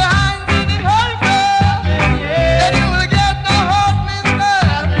 Get your hands in the holster. Then you will get no hurt, mister.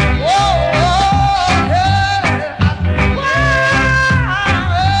 Whoa, yeah.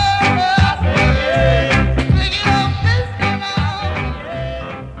 Sing it up, mister, now.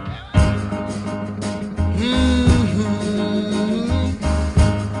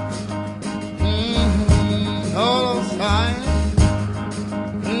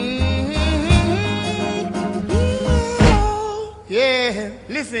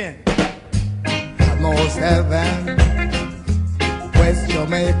 Listen, North Heaven, West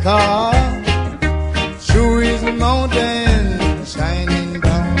Jamaica, True is the mountain shining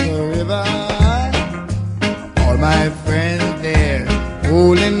down the river. All my friends there,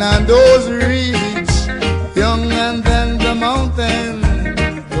 holding on those reeds, young and tender mountains.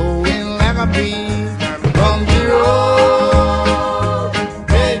 queen from the road.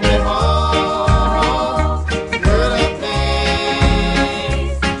 Take me home to the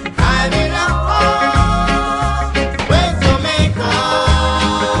place I belong. Where's Jamaica?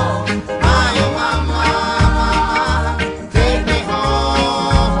 My mama, take me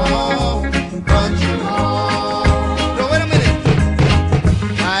home, country home. Now wait a minute.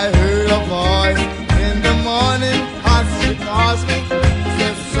 I heard a voice in the morning, she calls me,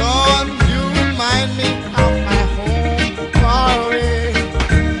 says, son, you remind me of my home far away.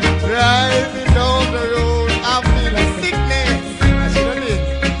 Driving down the road, I feel a sickness. I should have been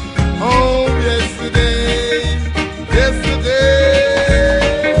home yesterday.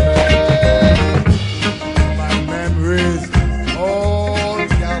 My memories all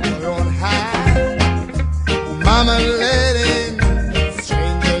got on high. Mama letting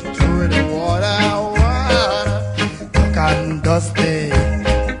stranger through the water. And dusty,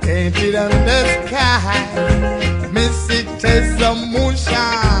 painted on the sky. Missy taste some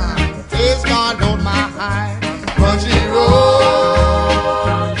moonshine, taste God on my eye. Country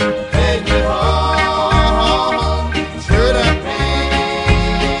road, take me home to the place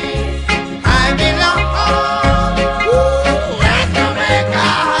I belong. Where's Jamaica?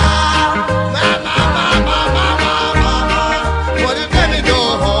 What you tell me go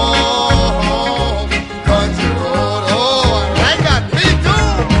home? Country road,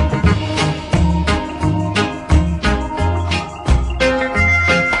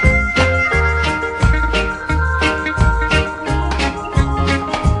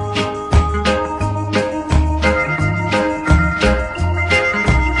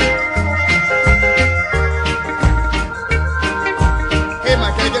 hey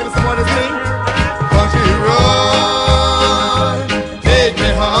man, can you get me some more of this thing? Country road, take me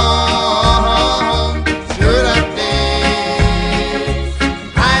home to the place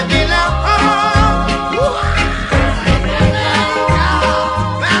I belong.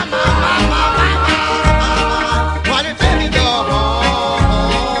 Why you tell me go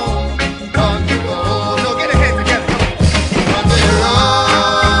home? Country road, no, get your hands together. Country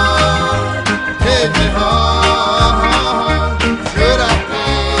road, take me home to the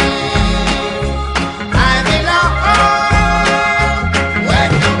place I belong. Where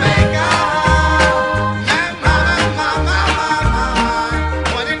Jamaica?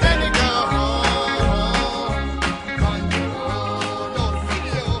 Why you tell me go home? Country road, no,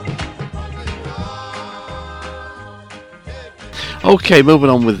 Okay, moving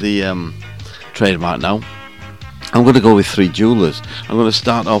on with the trademark now. I'm going to go with Three Jewelers. I'm going to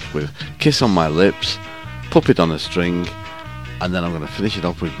start off with Kiss on My Lips, Puppet on a String, and then I'm going to finish it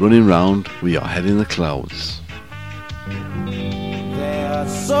off with Running Round with Your Head in the Clouds. There are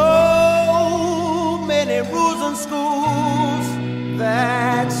so many rules in schools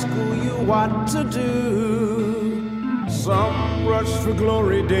that school you what to do. Some rush for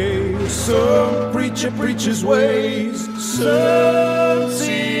glory days, some preaches ways, some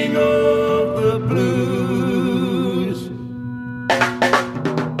sing of the blues.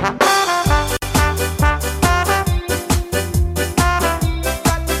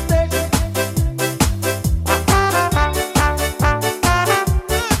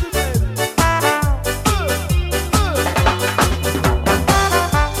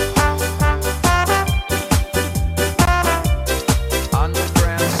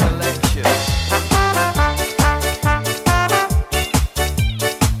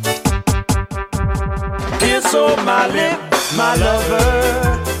 Kiss on my lips, my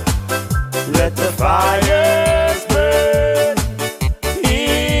lover. Let the fires burn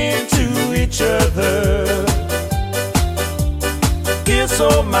into each other. Kiss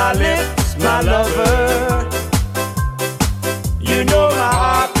on my lips, my lover. You know my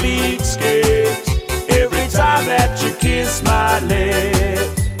heart beats skips every time that you kiss my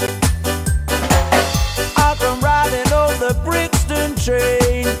lips. I come riding on the Brixton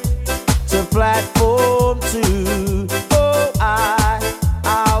train to platform 2. Oh,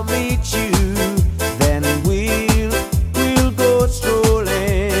 I'll meet you. Then we'll go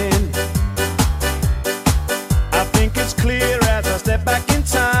strolling. I think it's clear as I step back in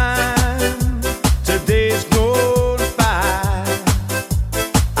time. Today's gone by.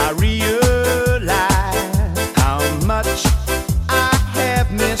 I realize how much I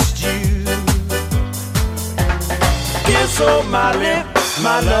have missed you. Kiss on my lips,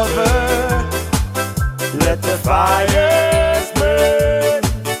 my lover. Let the fires burn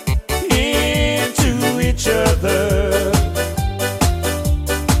into each other.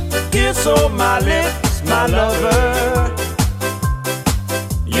 Kiss on my lips, my lover.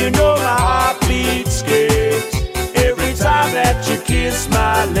 You know my heart beats skips every time that you kiss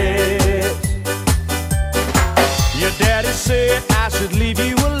my lips.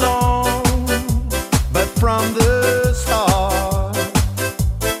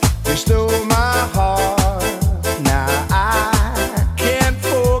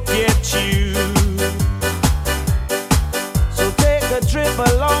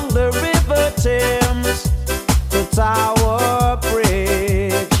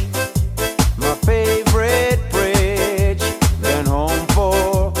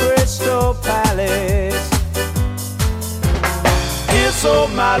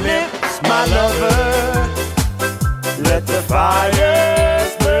 my lips, my lover. Let the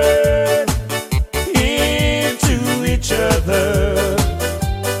fires burn into each other.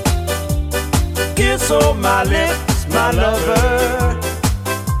 Kiss on my lips, my lover.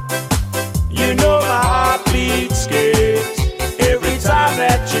 You know my heart beats skips every time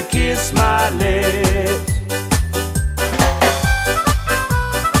that you kiss my lips.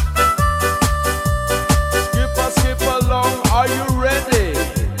 Skip along, are you ready?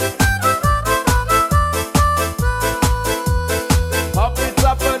 Pop it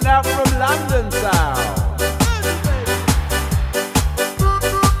up and out from London town.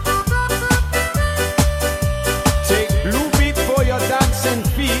 Take blue beat for your dancing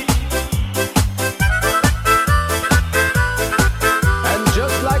feet. And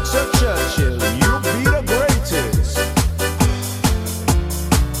just like Sir Churchill, you be the greatest.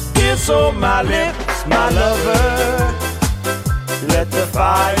 Kiss on my lips, my lover. Let the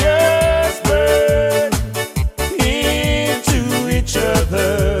fires burn into each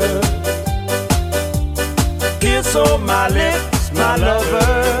other. Kiss on my lips, my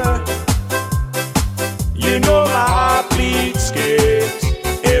lover. You know my heart beats skips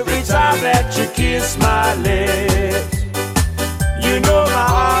every time that you kiss my lips. You know my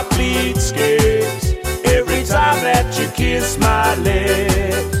heart beats skips every time that you kiss my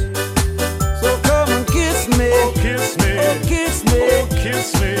lips. So come and kiss me, oh kiss me, oh kiss me, oh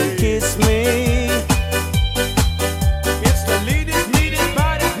kiss me, kiss me. It's the leading needed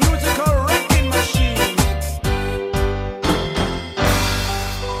by the musical wrecking machine.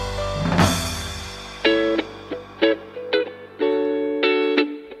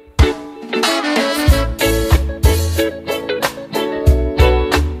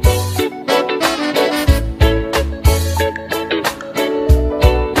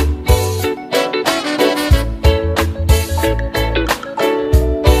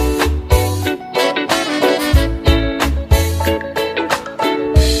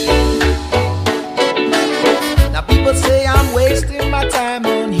 Now people say I'm wasting my time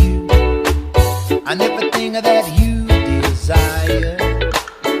on you and everything that you desire.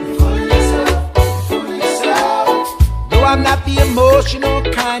 Though I'm not the emotional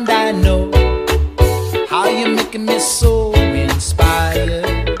kind, I know how you're making me so inspired.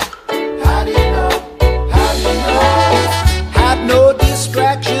 How do you know? How do you know? Had no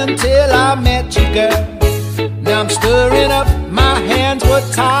distraction till I met you, girl. Now I'm stirring up, my hands were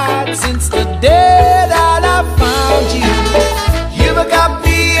tied since the day that I found you. You've got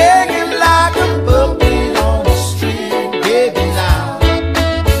me hanging like a puppet on a string, baby, now.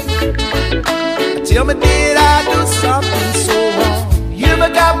 Tell me, did I do something so wrong?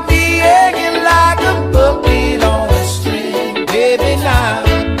 You've got me hanging like a puppet on a string, baby, now.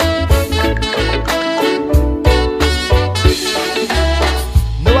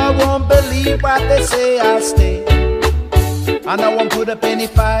 No, I won't believe what they say, I'll stay. And I won't put up any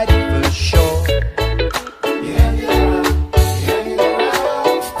fight for sure.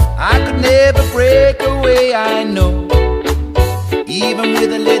 I could never break away, I know, even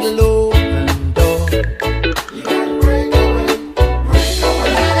with a little open door.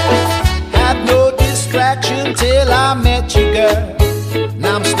 Had no distraction till I met you, girl.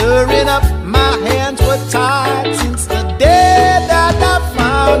 Now I'm stirring up, my hands were tied since the day that I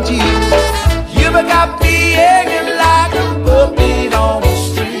found you. You've got me hanging like a puppet on a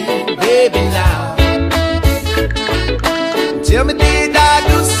string, baby, now. Tell me, did I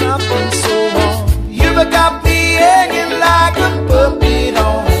do something so wrong? You've got me hanging like a puppet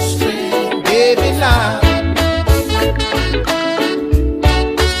on a string, baby, now.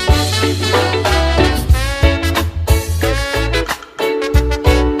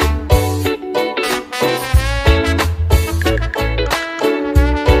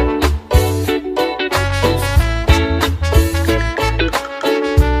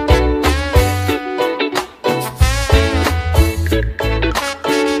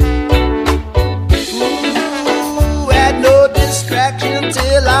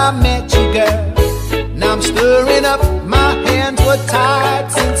 Till I met you, girl. Now I'm stirring up, my hands were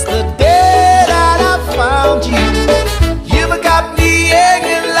tied since the day that I found you. You've got me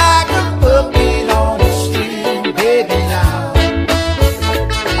hanging like a puppet on a string, baby, now.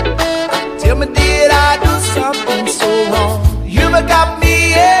 Tell me, did I do something so wrong? You've got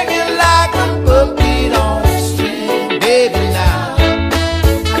me hanging like a puppet on a string, baby, now.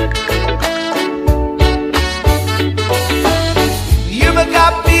 You've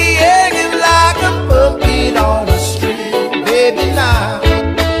got me hanging like a puppet on a string, baby, now.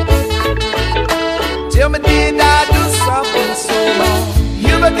 Tell me, did I do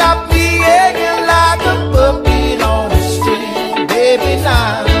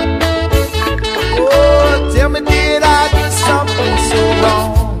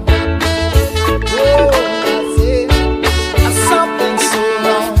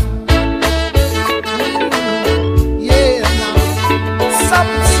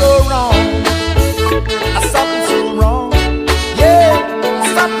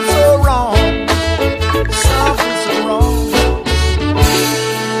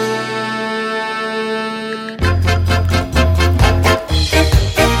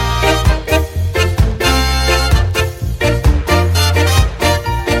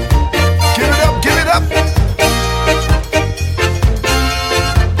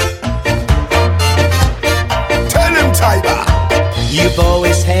You've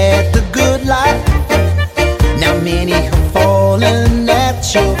always had the good life. Now many have fallen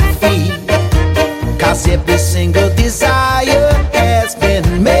at your feet. 'Cause every single desire has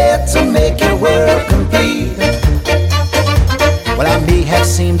been made to make your world complete. Well, I may have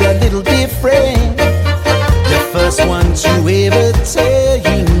seemed a little different, the first one to ever tell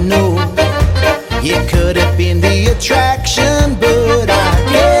you no. It could have been the attraction, but I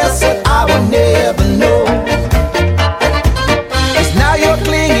guess that I will never know. 'Cause now you're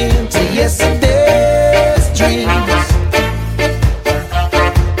clinging to yesterday's dreams.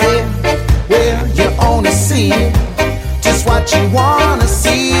 Yeah, well, you only see just what you wanna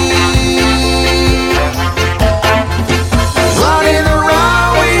see. Running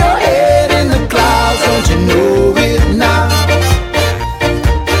around with your head in the clouds, don't you know it now?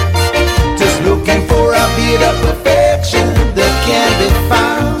 Just looking for a bit of perfection that can be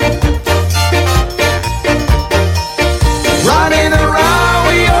found. Running around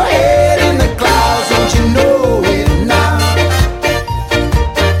with your head in the clouds, don't you know it now?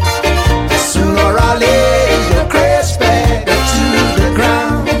 Sooner or later you'll crash back to the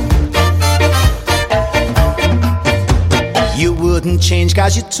ground. You wouldn't change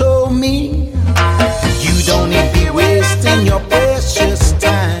 'cause you told me you don't need be wasting your precious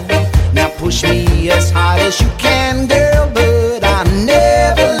time. Now push me as hard as you can, girl, but I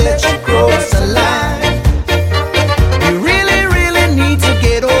never let you cross the line. You really, really need to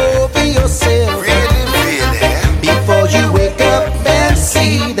get over yourself. Before you wake up and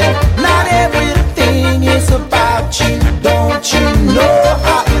see that not everything is about you. Don't you know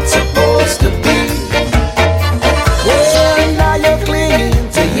how it's supposed to be? Well, now you're clinging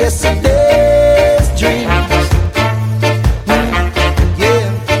to yesterday's dreams. Yeah,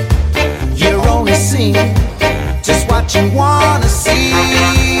 you're only seeing just what you wanna see.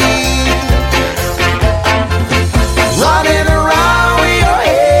 Running around with your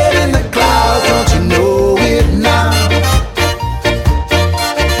head in the clouds, don't you know it now?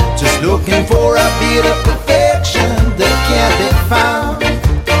 Just looking for a bit of perfection that can't be found.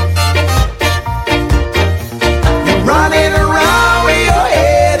 You're running around with your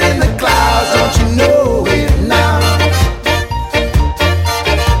head in the clouds, don't you know it now?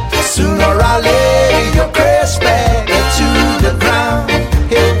 Sooner or later you'll crash back to the ground.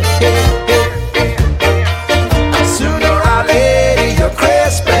 Hey, hey, hey, hey. Sooner or later you'll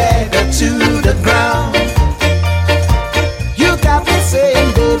crash back to the ground. You got me saying,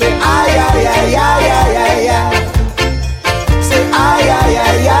 baby, ay, ay, ay, ay, ay, ay, ay. Say, ay, ay,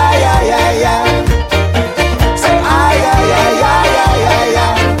 ay, ay, ay, ay, ay. Say, ay, ay, ay, ay, ay, ay,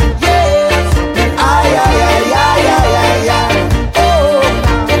 ay. Yes. Ay, ay, ay, ay, ay, ay, ay. Oh,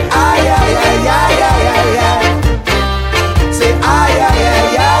 ay, ay, ay, ay, ay, ay, ay. Say, ay, ay,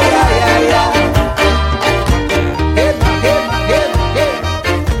 ay, ay, ay, ay, ay. Hit, hit, hit, hit.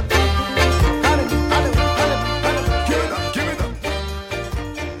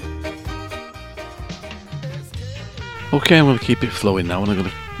 Okay, I'm going to keep it flowing now, and I'm going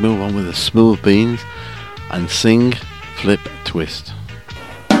to move on with the Smooth Beans and sing Flip Twist.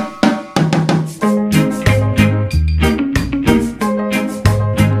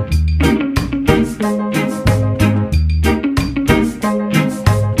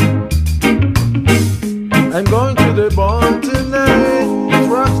 I'm going to the bar tonight. It's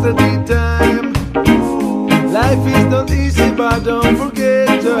rocksteady time. Life is not easy, but don't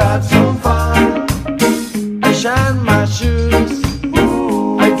forget to have some fun. I shine my shoes.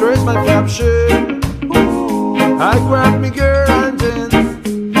 I dress my flap shirt. I grab me girl and then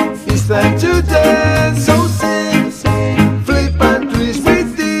it's time to dance. So sing, flip and twist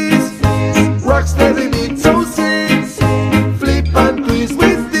with this rocksteady beat. So sing, flip and twist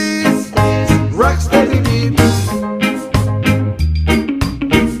with this rocksteady beat.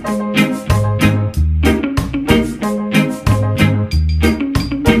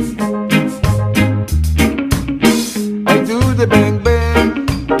 I do the bang bang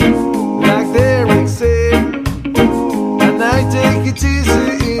like Derek said, and I take it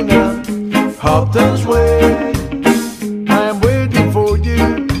easy in a Hopton's way. I am waiting for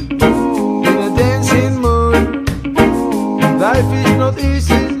you in a dancing mood. Life is not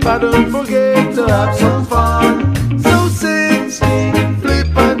easy, but don't forget to have some fun. So sing,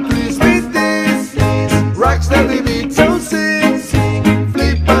 flip and twist with this rocksteady beat. So sing,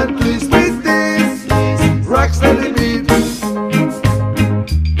 flip and twist with this rocksteady beat.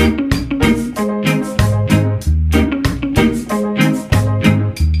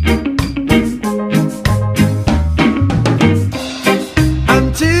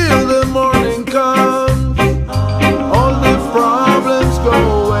 Until the morning comes, all the problems go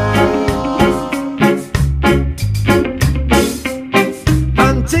away.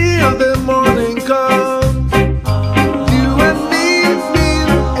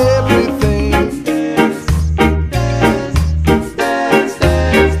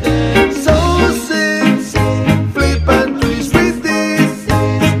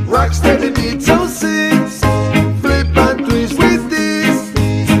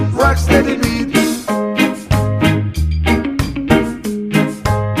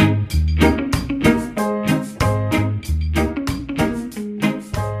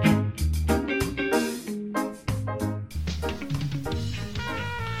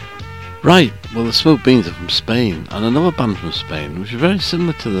 Right, well the Smooth Beans are from Spain, and another band from Spain, which is very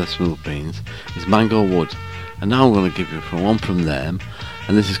similar to the Smooth Beans, is Mango Wood. And now I'm going to give you one from them,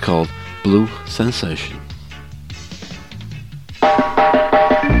 and this is called Blue Sensation.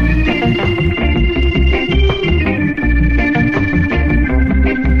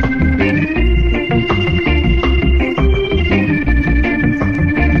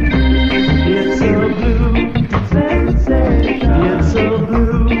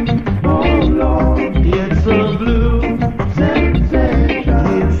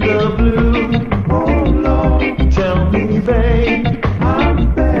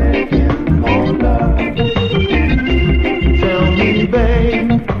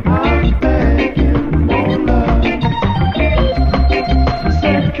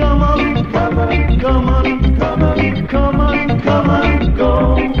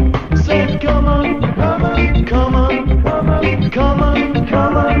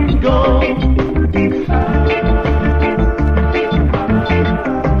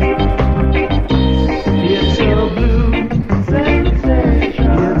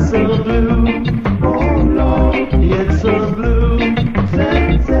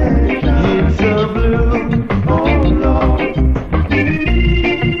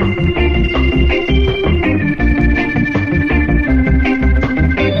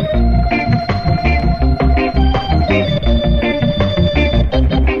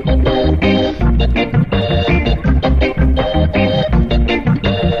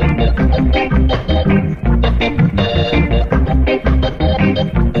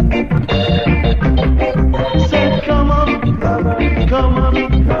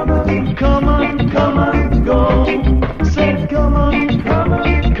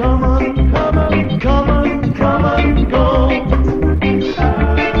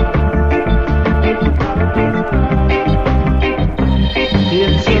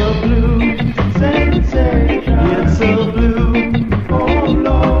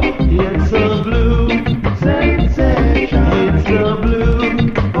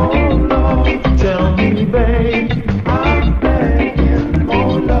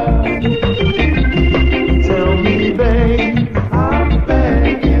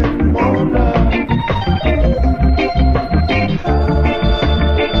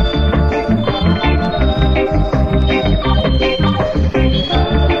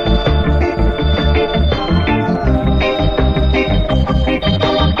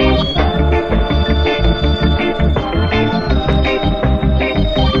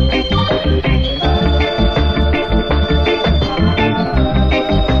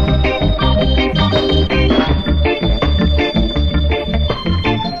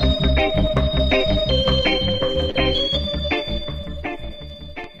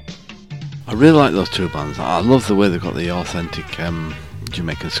 I really like those two bands. I love the way they've got the authentic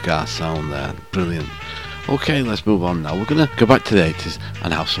Jamaican ska sound there. Brilliant. Okay, let's move on now. We're going to go back to the 80s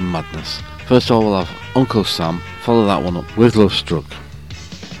and have some madness. First of all, we'll have Uncle Sam, follow that one up with Love Struck.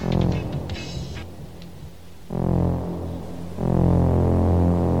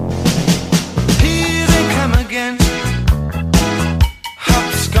 Here they come again,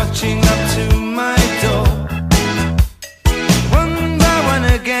 hopscotching up to my door. One by one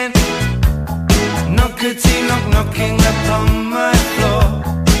again, knockety knock knocking upon my floor.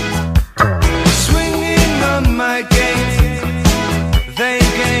 Swinging on my gate, they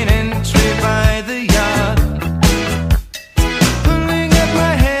gain entry by the yard. Pulling up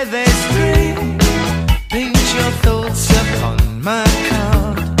my hair they scream, paint your thoughts upon my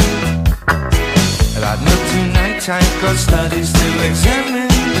card. About not tonight I've got studies to examine.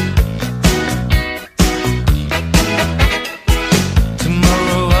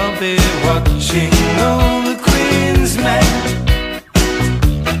 Tomorrow I'll be watching all the Queen's men.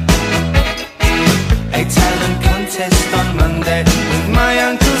 A talent contest on Monday with my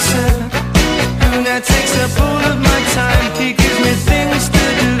Uncle Sam, and that takes up all of my time. He gives me things to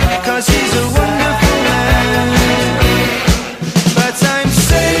do, cause he's a wonderful man. But I'm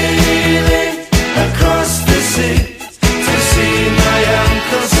sailing across the sea to see my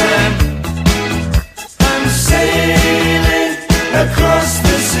Uncle Sam. I'm sailing across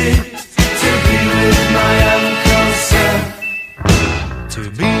the sea to be with my Uncle Sam. To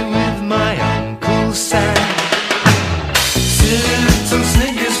be with my Uncle Sam. Some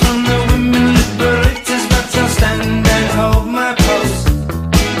snickers from the women liberators, but I'll stand and hold my post.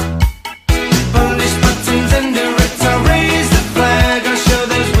 Polish buttons and direct, I'll raise the flag, I'll show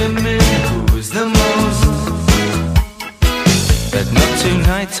those women who's the most. But not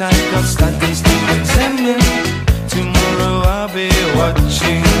tonight, I've got studies to examine. Tomorrow I'll be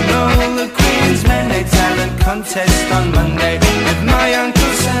watching all the Queen's Men. A talent contest on Monday with my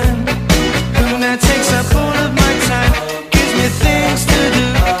Uncle Sam. who now takes up all of my time, gives me things to do.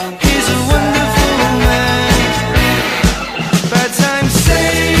 He's a wonderful man. But I'm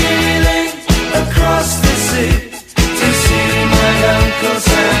sailing across the sea to see my Uncle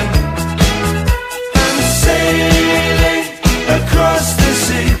Sam. I'm sailing across the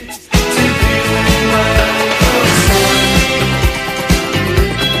sea to be with my Uncle Sam.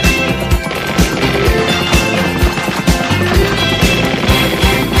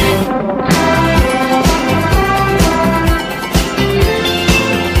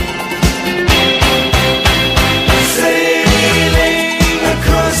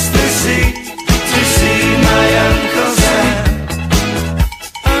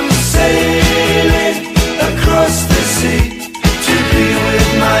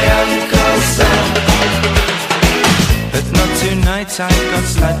 I've got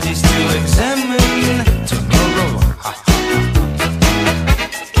studies to examine tomorrow.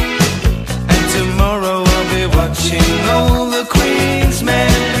 And tomorrow I'll be watching all the Queen's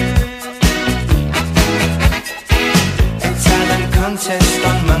men. A talent contest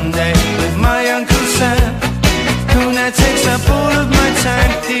on Monday with my Uncle Sam, who now takes up all of my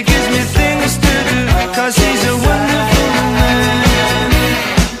time. He gives me things to do, 'cause he's a wonderful man.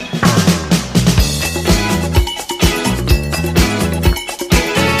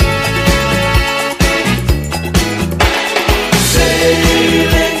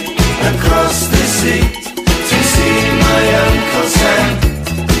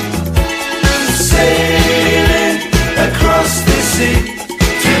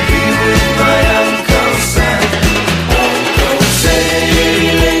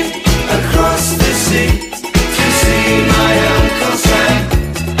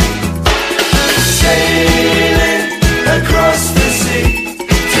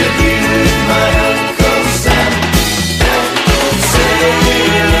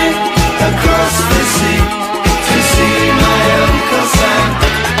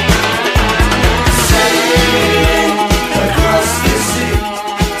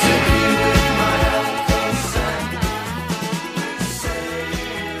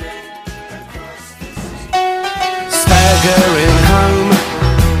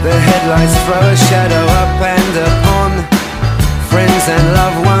 Throw a shadow up and upon friends and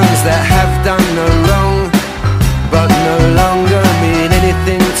loved ones that have done no wrong, but no longer mean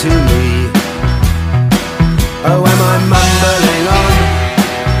anything to me. Oh, am I mumbling on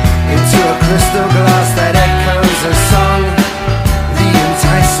into a crystal glass that echoes a song? The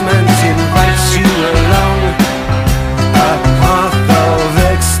enticement invites you along, a path of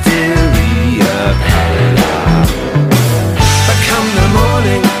exterior pallor. But come the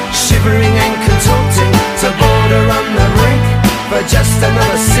morning, shivering and contorting, to border on the brink for just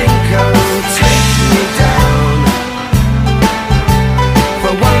another Cinco. Take me down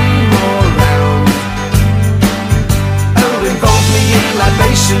for one more round. Oh, involve me in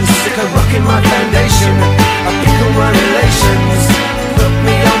libations, stick a rock in my foundation, I pickle my relations, put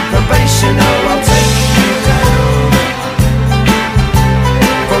me on probation. Oh, I'll take you down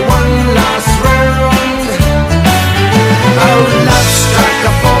for one last round. Oh, love struck,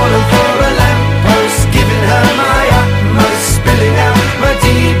 I've fallen for a lamppost, giving her my utmost, spilling out my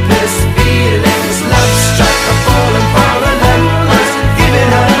deepest feelings. Love struck, I've fallen for a lamppost, giving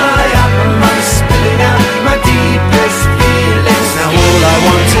her my utmost, spilling out my deepest feelings. Now all I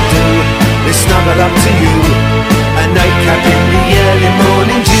want to do is snuggle up to you, a nightcap in the early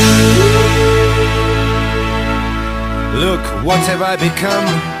morning dew. Look, what have I become?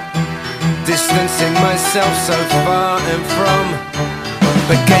 Distancing myself so far and from,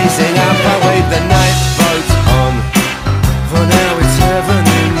 but gazing up I wave the night boat on, for now it's heaven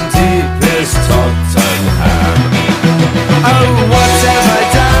in deepest Tottenham. Oh, what have I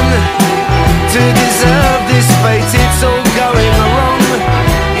done to deserve this fate? It's all going wrong,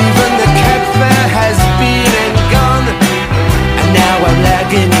 even the cab fare has been and gone, and now I'm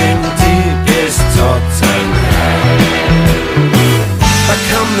lagging in deepest Tottenham. But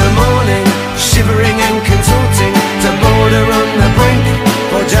come the morning, shivering and contorting, to border on the brink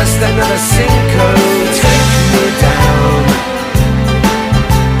for just another Cinco.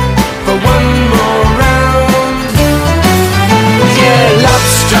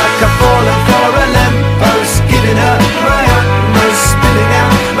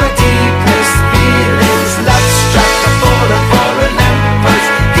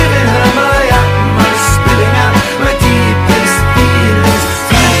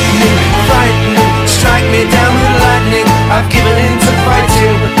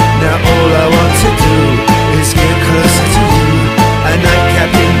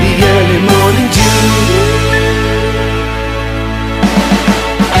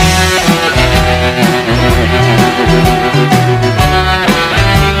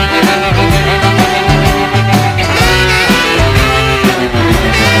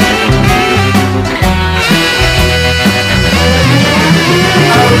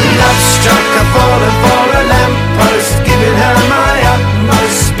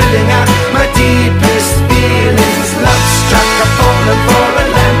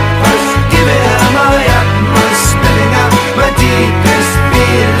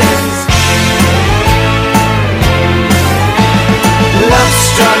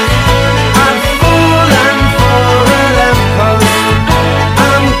 truck. I've fallen for a lamppost.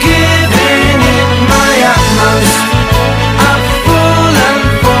 I'm giving it my utmost. I've fallen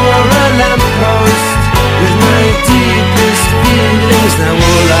for a lamppost with my deepest feelings. Now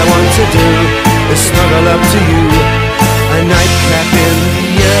all I want to do is snuggle up to you, a nightcap in the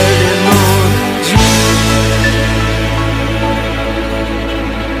early morn.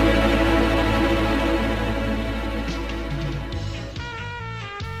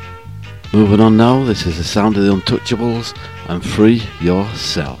 Moving on now, this is the sound of the Untouchables and Free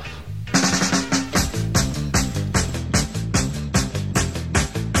Yourself.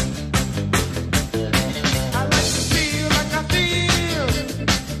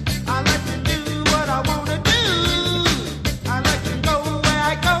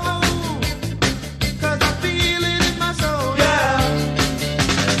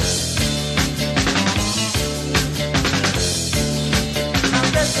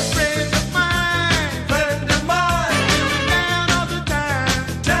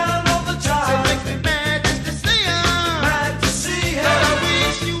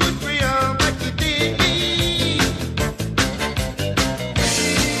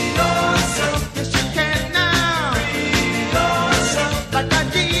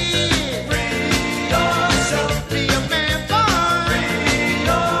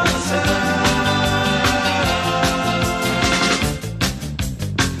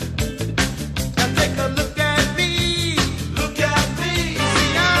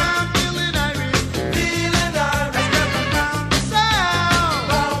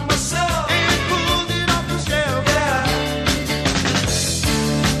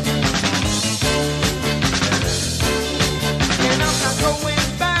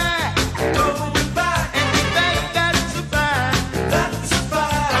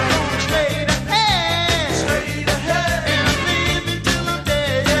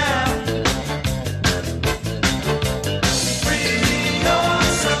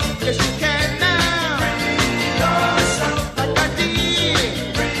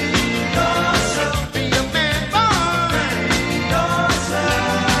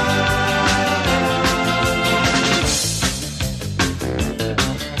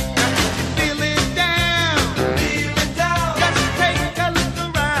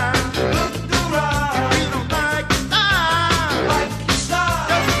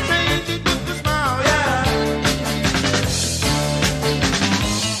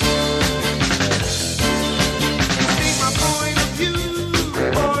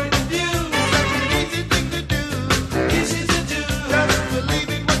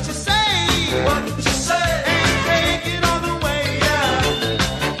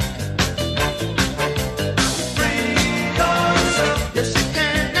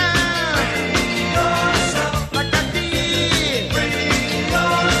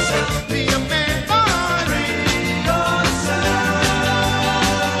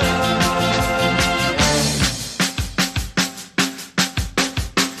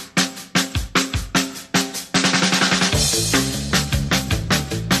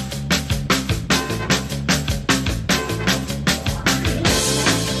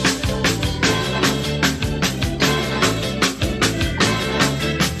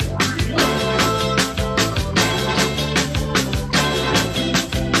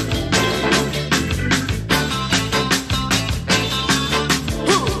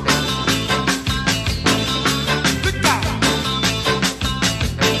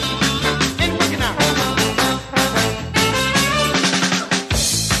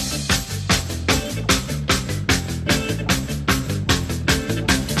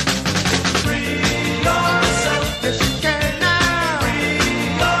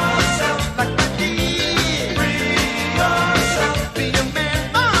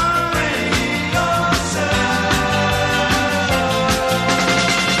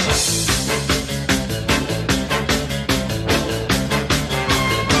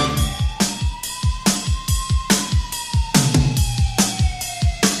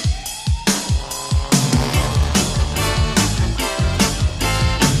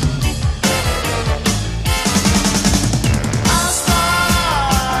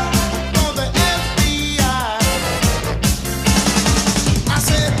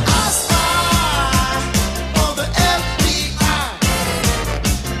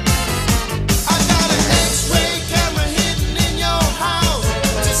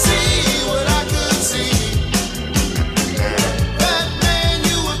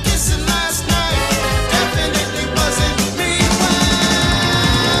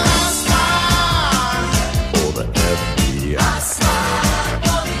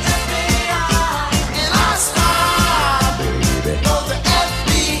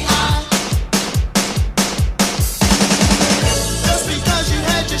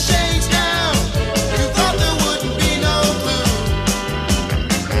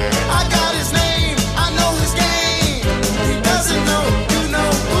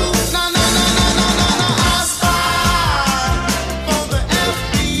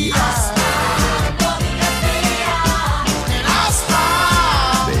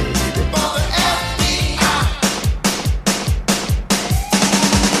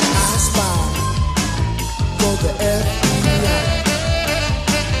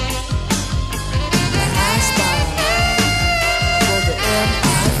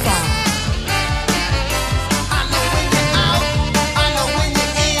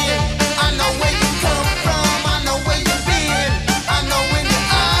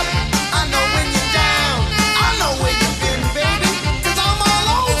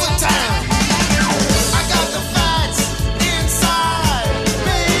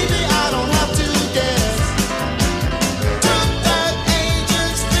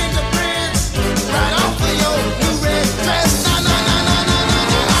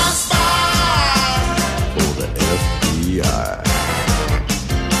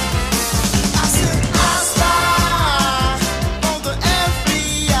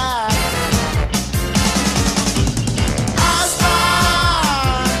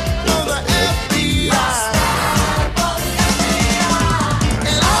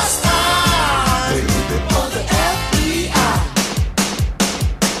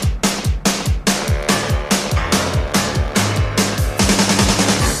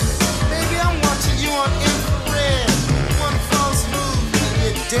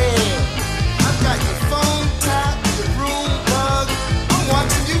 dead. I've got your phone tapped, your room bug. I'm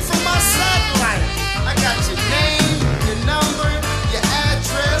watching you from my satellite. I got your name, your number, your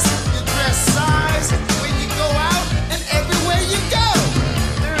address, your dress size, when you go out, and everywhere you go.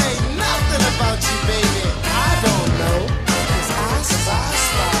 There ain't nothing about you, baby, I don't know. 'Cause I spy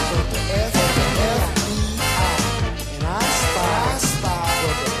with the F for the FBI. And I spy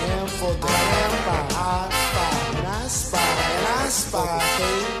with the M for the empire. I spy, and I spy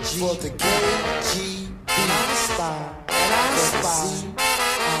for the KGB. I spy, and I spy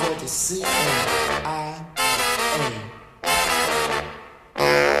for the CIA.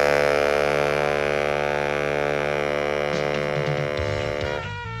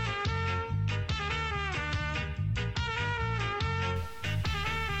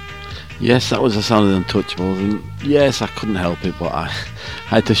 Yes, that was the sound of the Untouchables, and yes, I couldn't help it, but I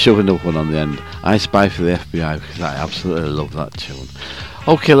had to shove another one on the end. I Spy for the FBI, because I absolutely love that tune.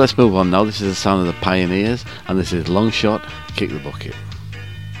 Okay, let's move on now. This is the sound of the Pioneers, and this is Long Shot, Kick the Bucket.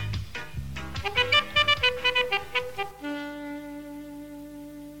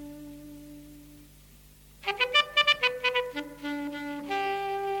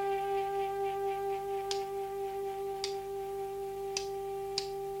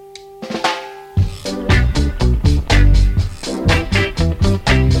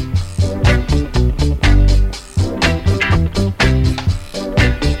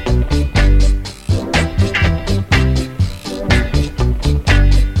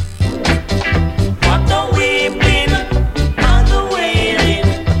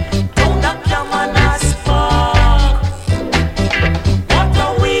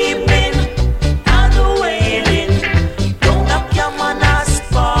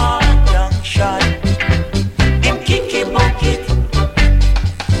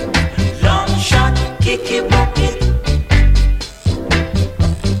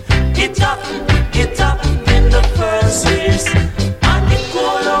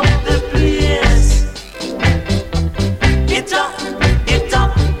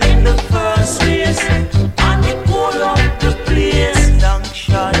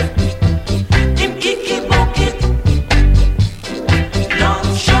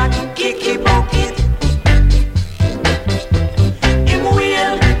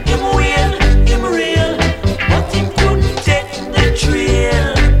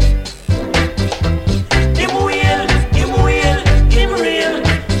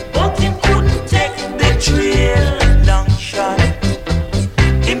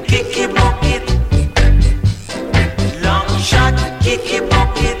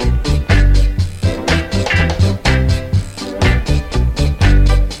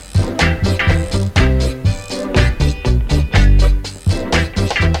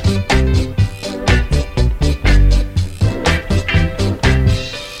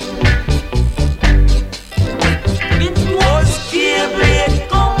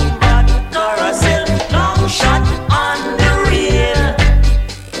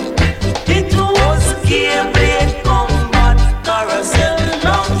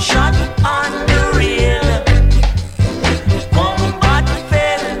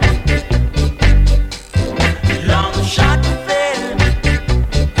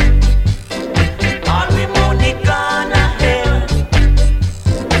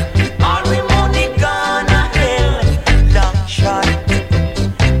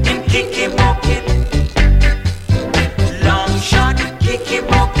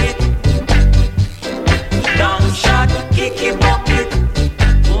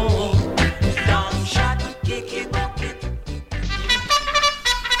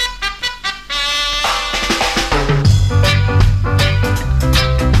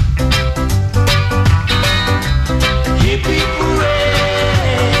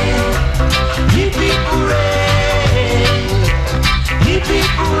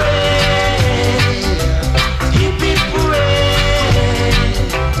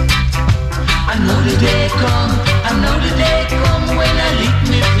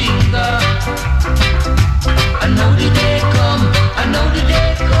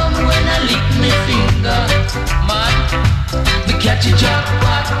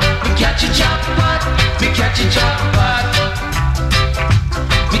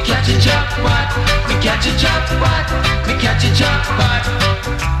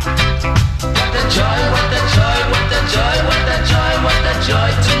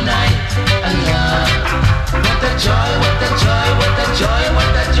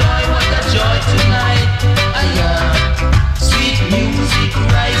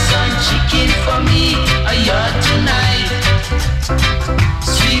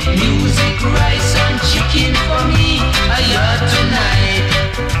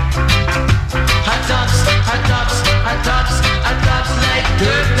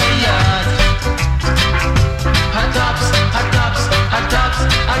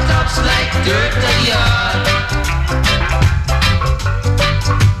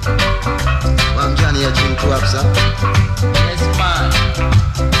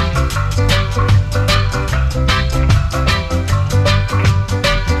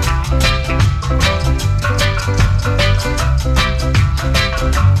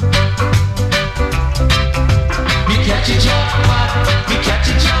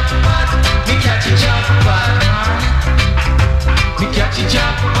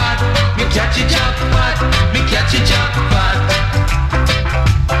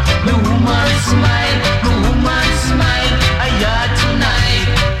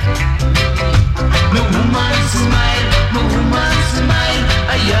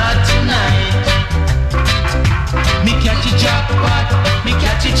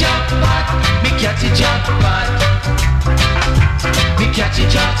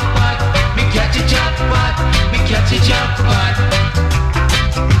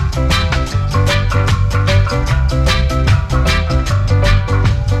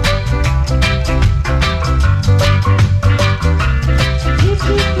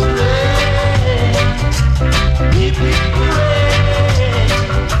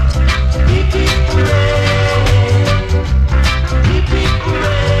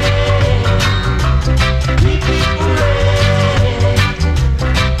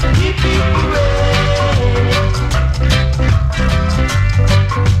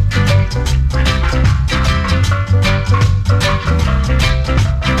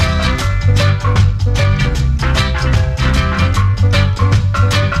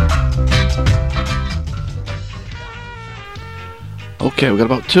 Okay, we've got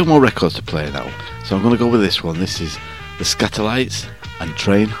about 2 more records to play now, so I'm going to go with this one. This is the Scatterlights and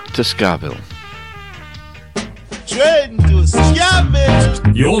Train to Scarville. Train to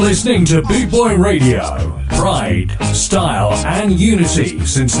Scarville. You're listening to Boot Boy Radio. Pride, style, and unity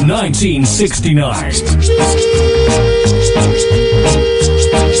since 1969. Train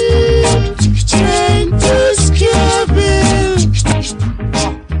to Scarville.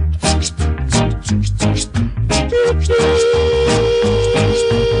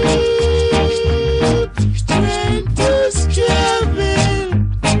 Train to Scarville.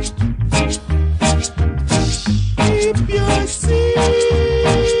 Keep your seat.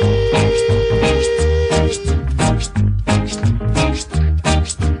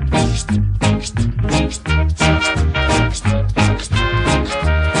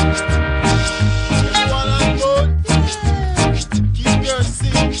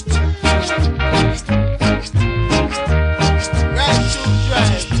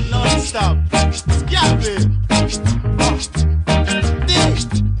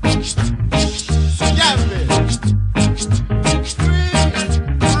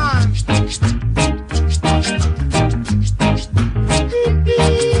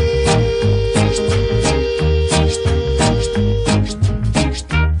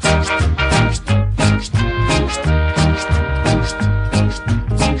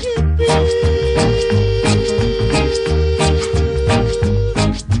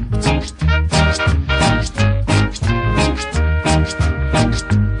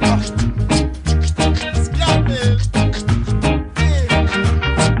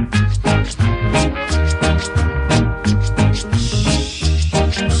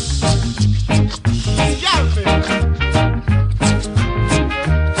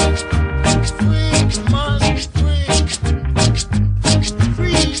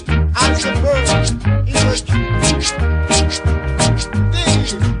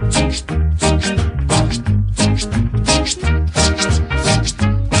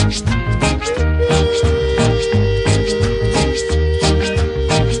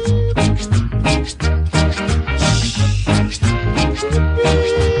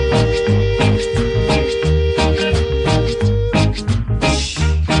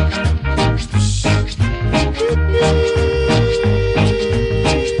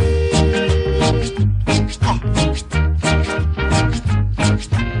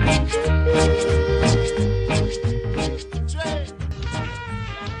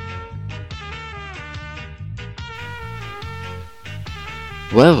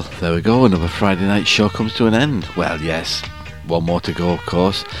 Well, there we go, another Friday night show comes to an end. Well, yes, one more to go, of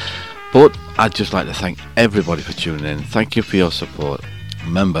course. But I'd just like to thank everybody for tuning in. Thank you for your support.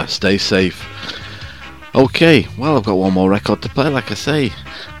 Remember, stay safe. Okay, well, I've got one more record to play, like I say.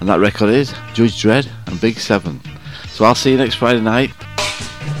 And that record is Judge Dredd and Big 7. So I'll see you next Friday night.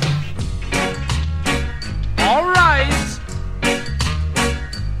 Alright,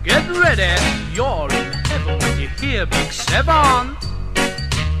 get ready. You're in heaven when you hear Big 7.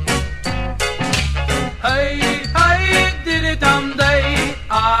 Hey, hey, diddy-dum day,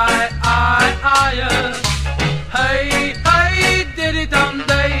 I, hey, hey, diddy-dum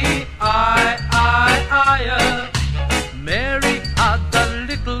day, I, Mary had a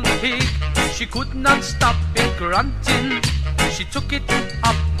little pig, she could not stop it grunting. She took it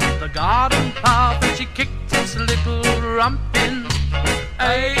up the garden path and she kicked its little rump in.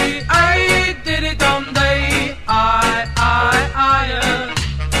 Hey, hey, diddy-dum day, I,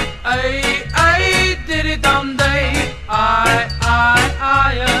 hey, hey, diddy-dum day, I,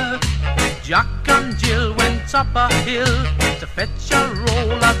 Jack and Jill went up a hill to fetch a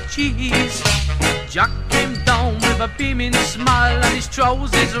roll of cheese. Jack came down with a beaming smile and his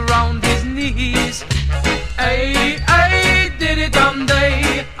trousers around his knees. Hey, hey, diddy-dum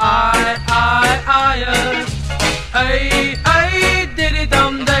day, I, hey, hey,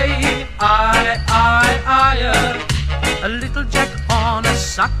 diddy-dum day, I, a little Jack Horner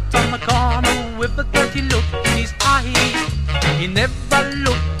sat on the corner with a dirty look in his eye. He never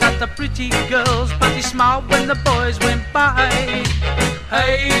looked at the pretty girls, but he smiled when the boys went by.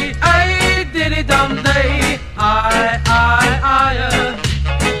 Hey, hey, diddy-dum day, I,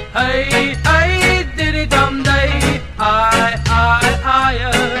 hey, hey, diddy-dum day, I,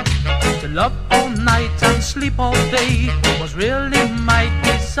 to love all night and sleep all day was really my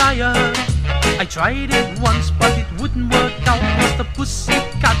desire. I tried it once, but it wouldn't work out, 'cause the pussy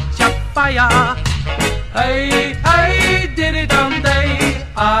catch a fire. Hey, hey, diddy-dum day,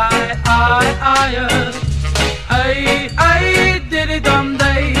 I, hey, hey, diddy-dum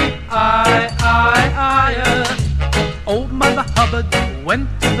day, I, Old Mother Hubbard went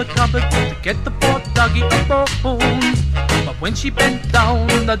to the cupboard to get the poor doggy a bone. But When she bent down,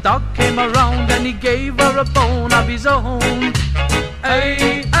 the dog came around and he gave her a bone of his own.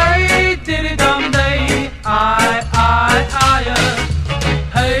 Hey, hey, diddy dum day, I.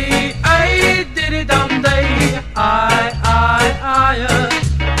 Hey, hey, diddy dum day, I.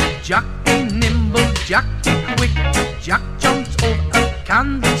 Jack be nimble, Jack be quick, Jack jumped over a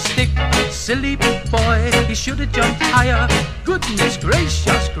candlestick. Silly boy, he should have jumped higher. Goodness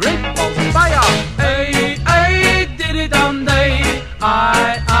gracious, great balls of fire. Hey, hey, diddy dum day,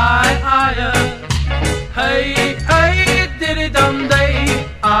 I. Hey, hey, diddy dum day,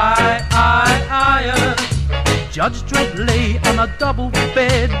 I. Judge Dredd lay on a double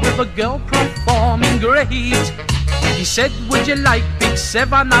bed with a girl performing great. He said, would you like Big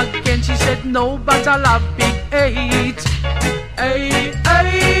 7 again? She said, no, but I love Big 8. Hey,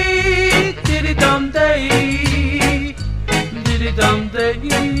 hey, diddy dum day, diddy dum day,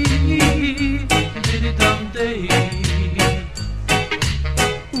 diddy dum day.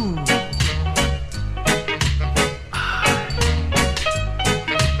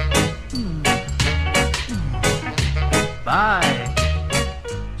 Bye.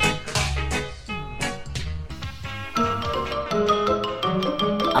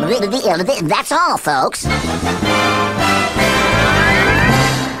 That's all, folks.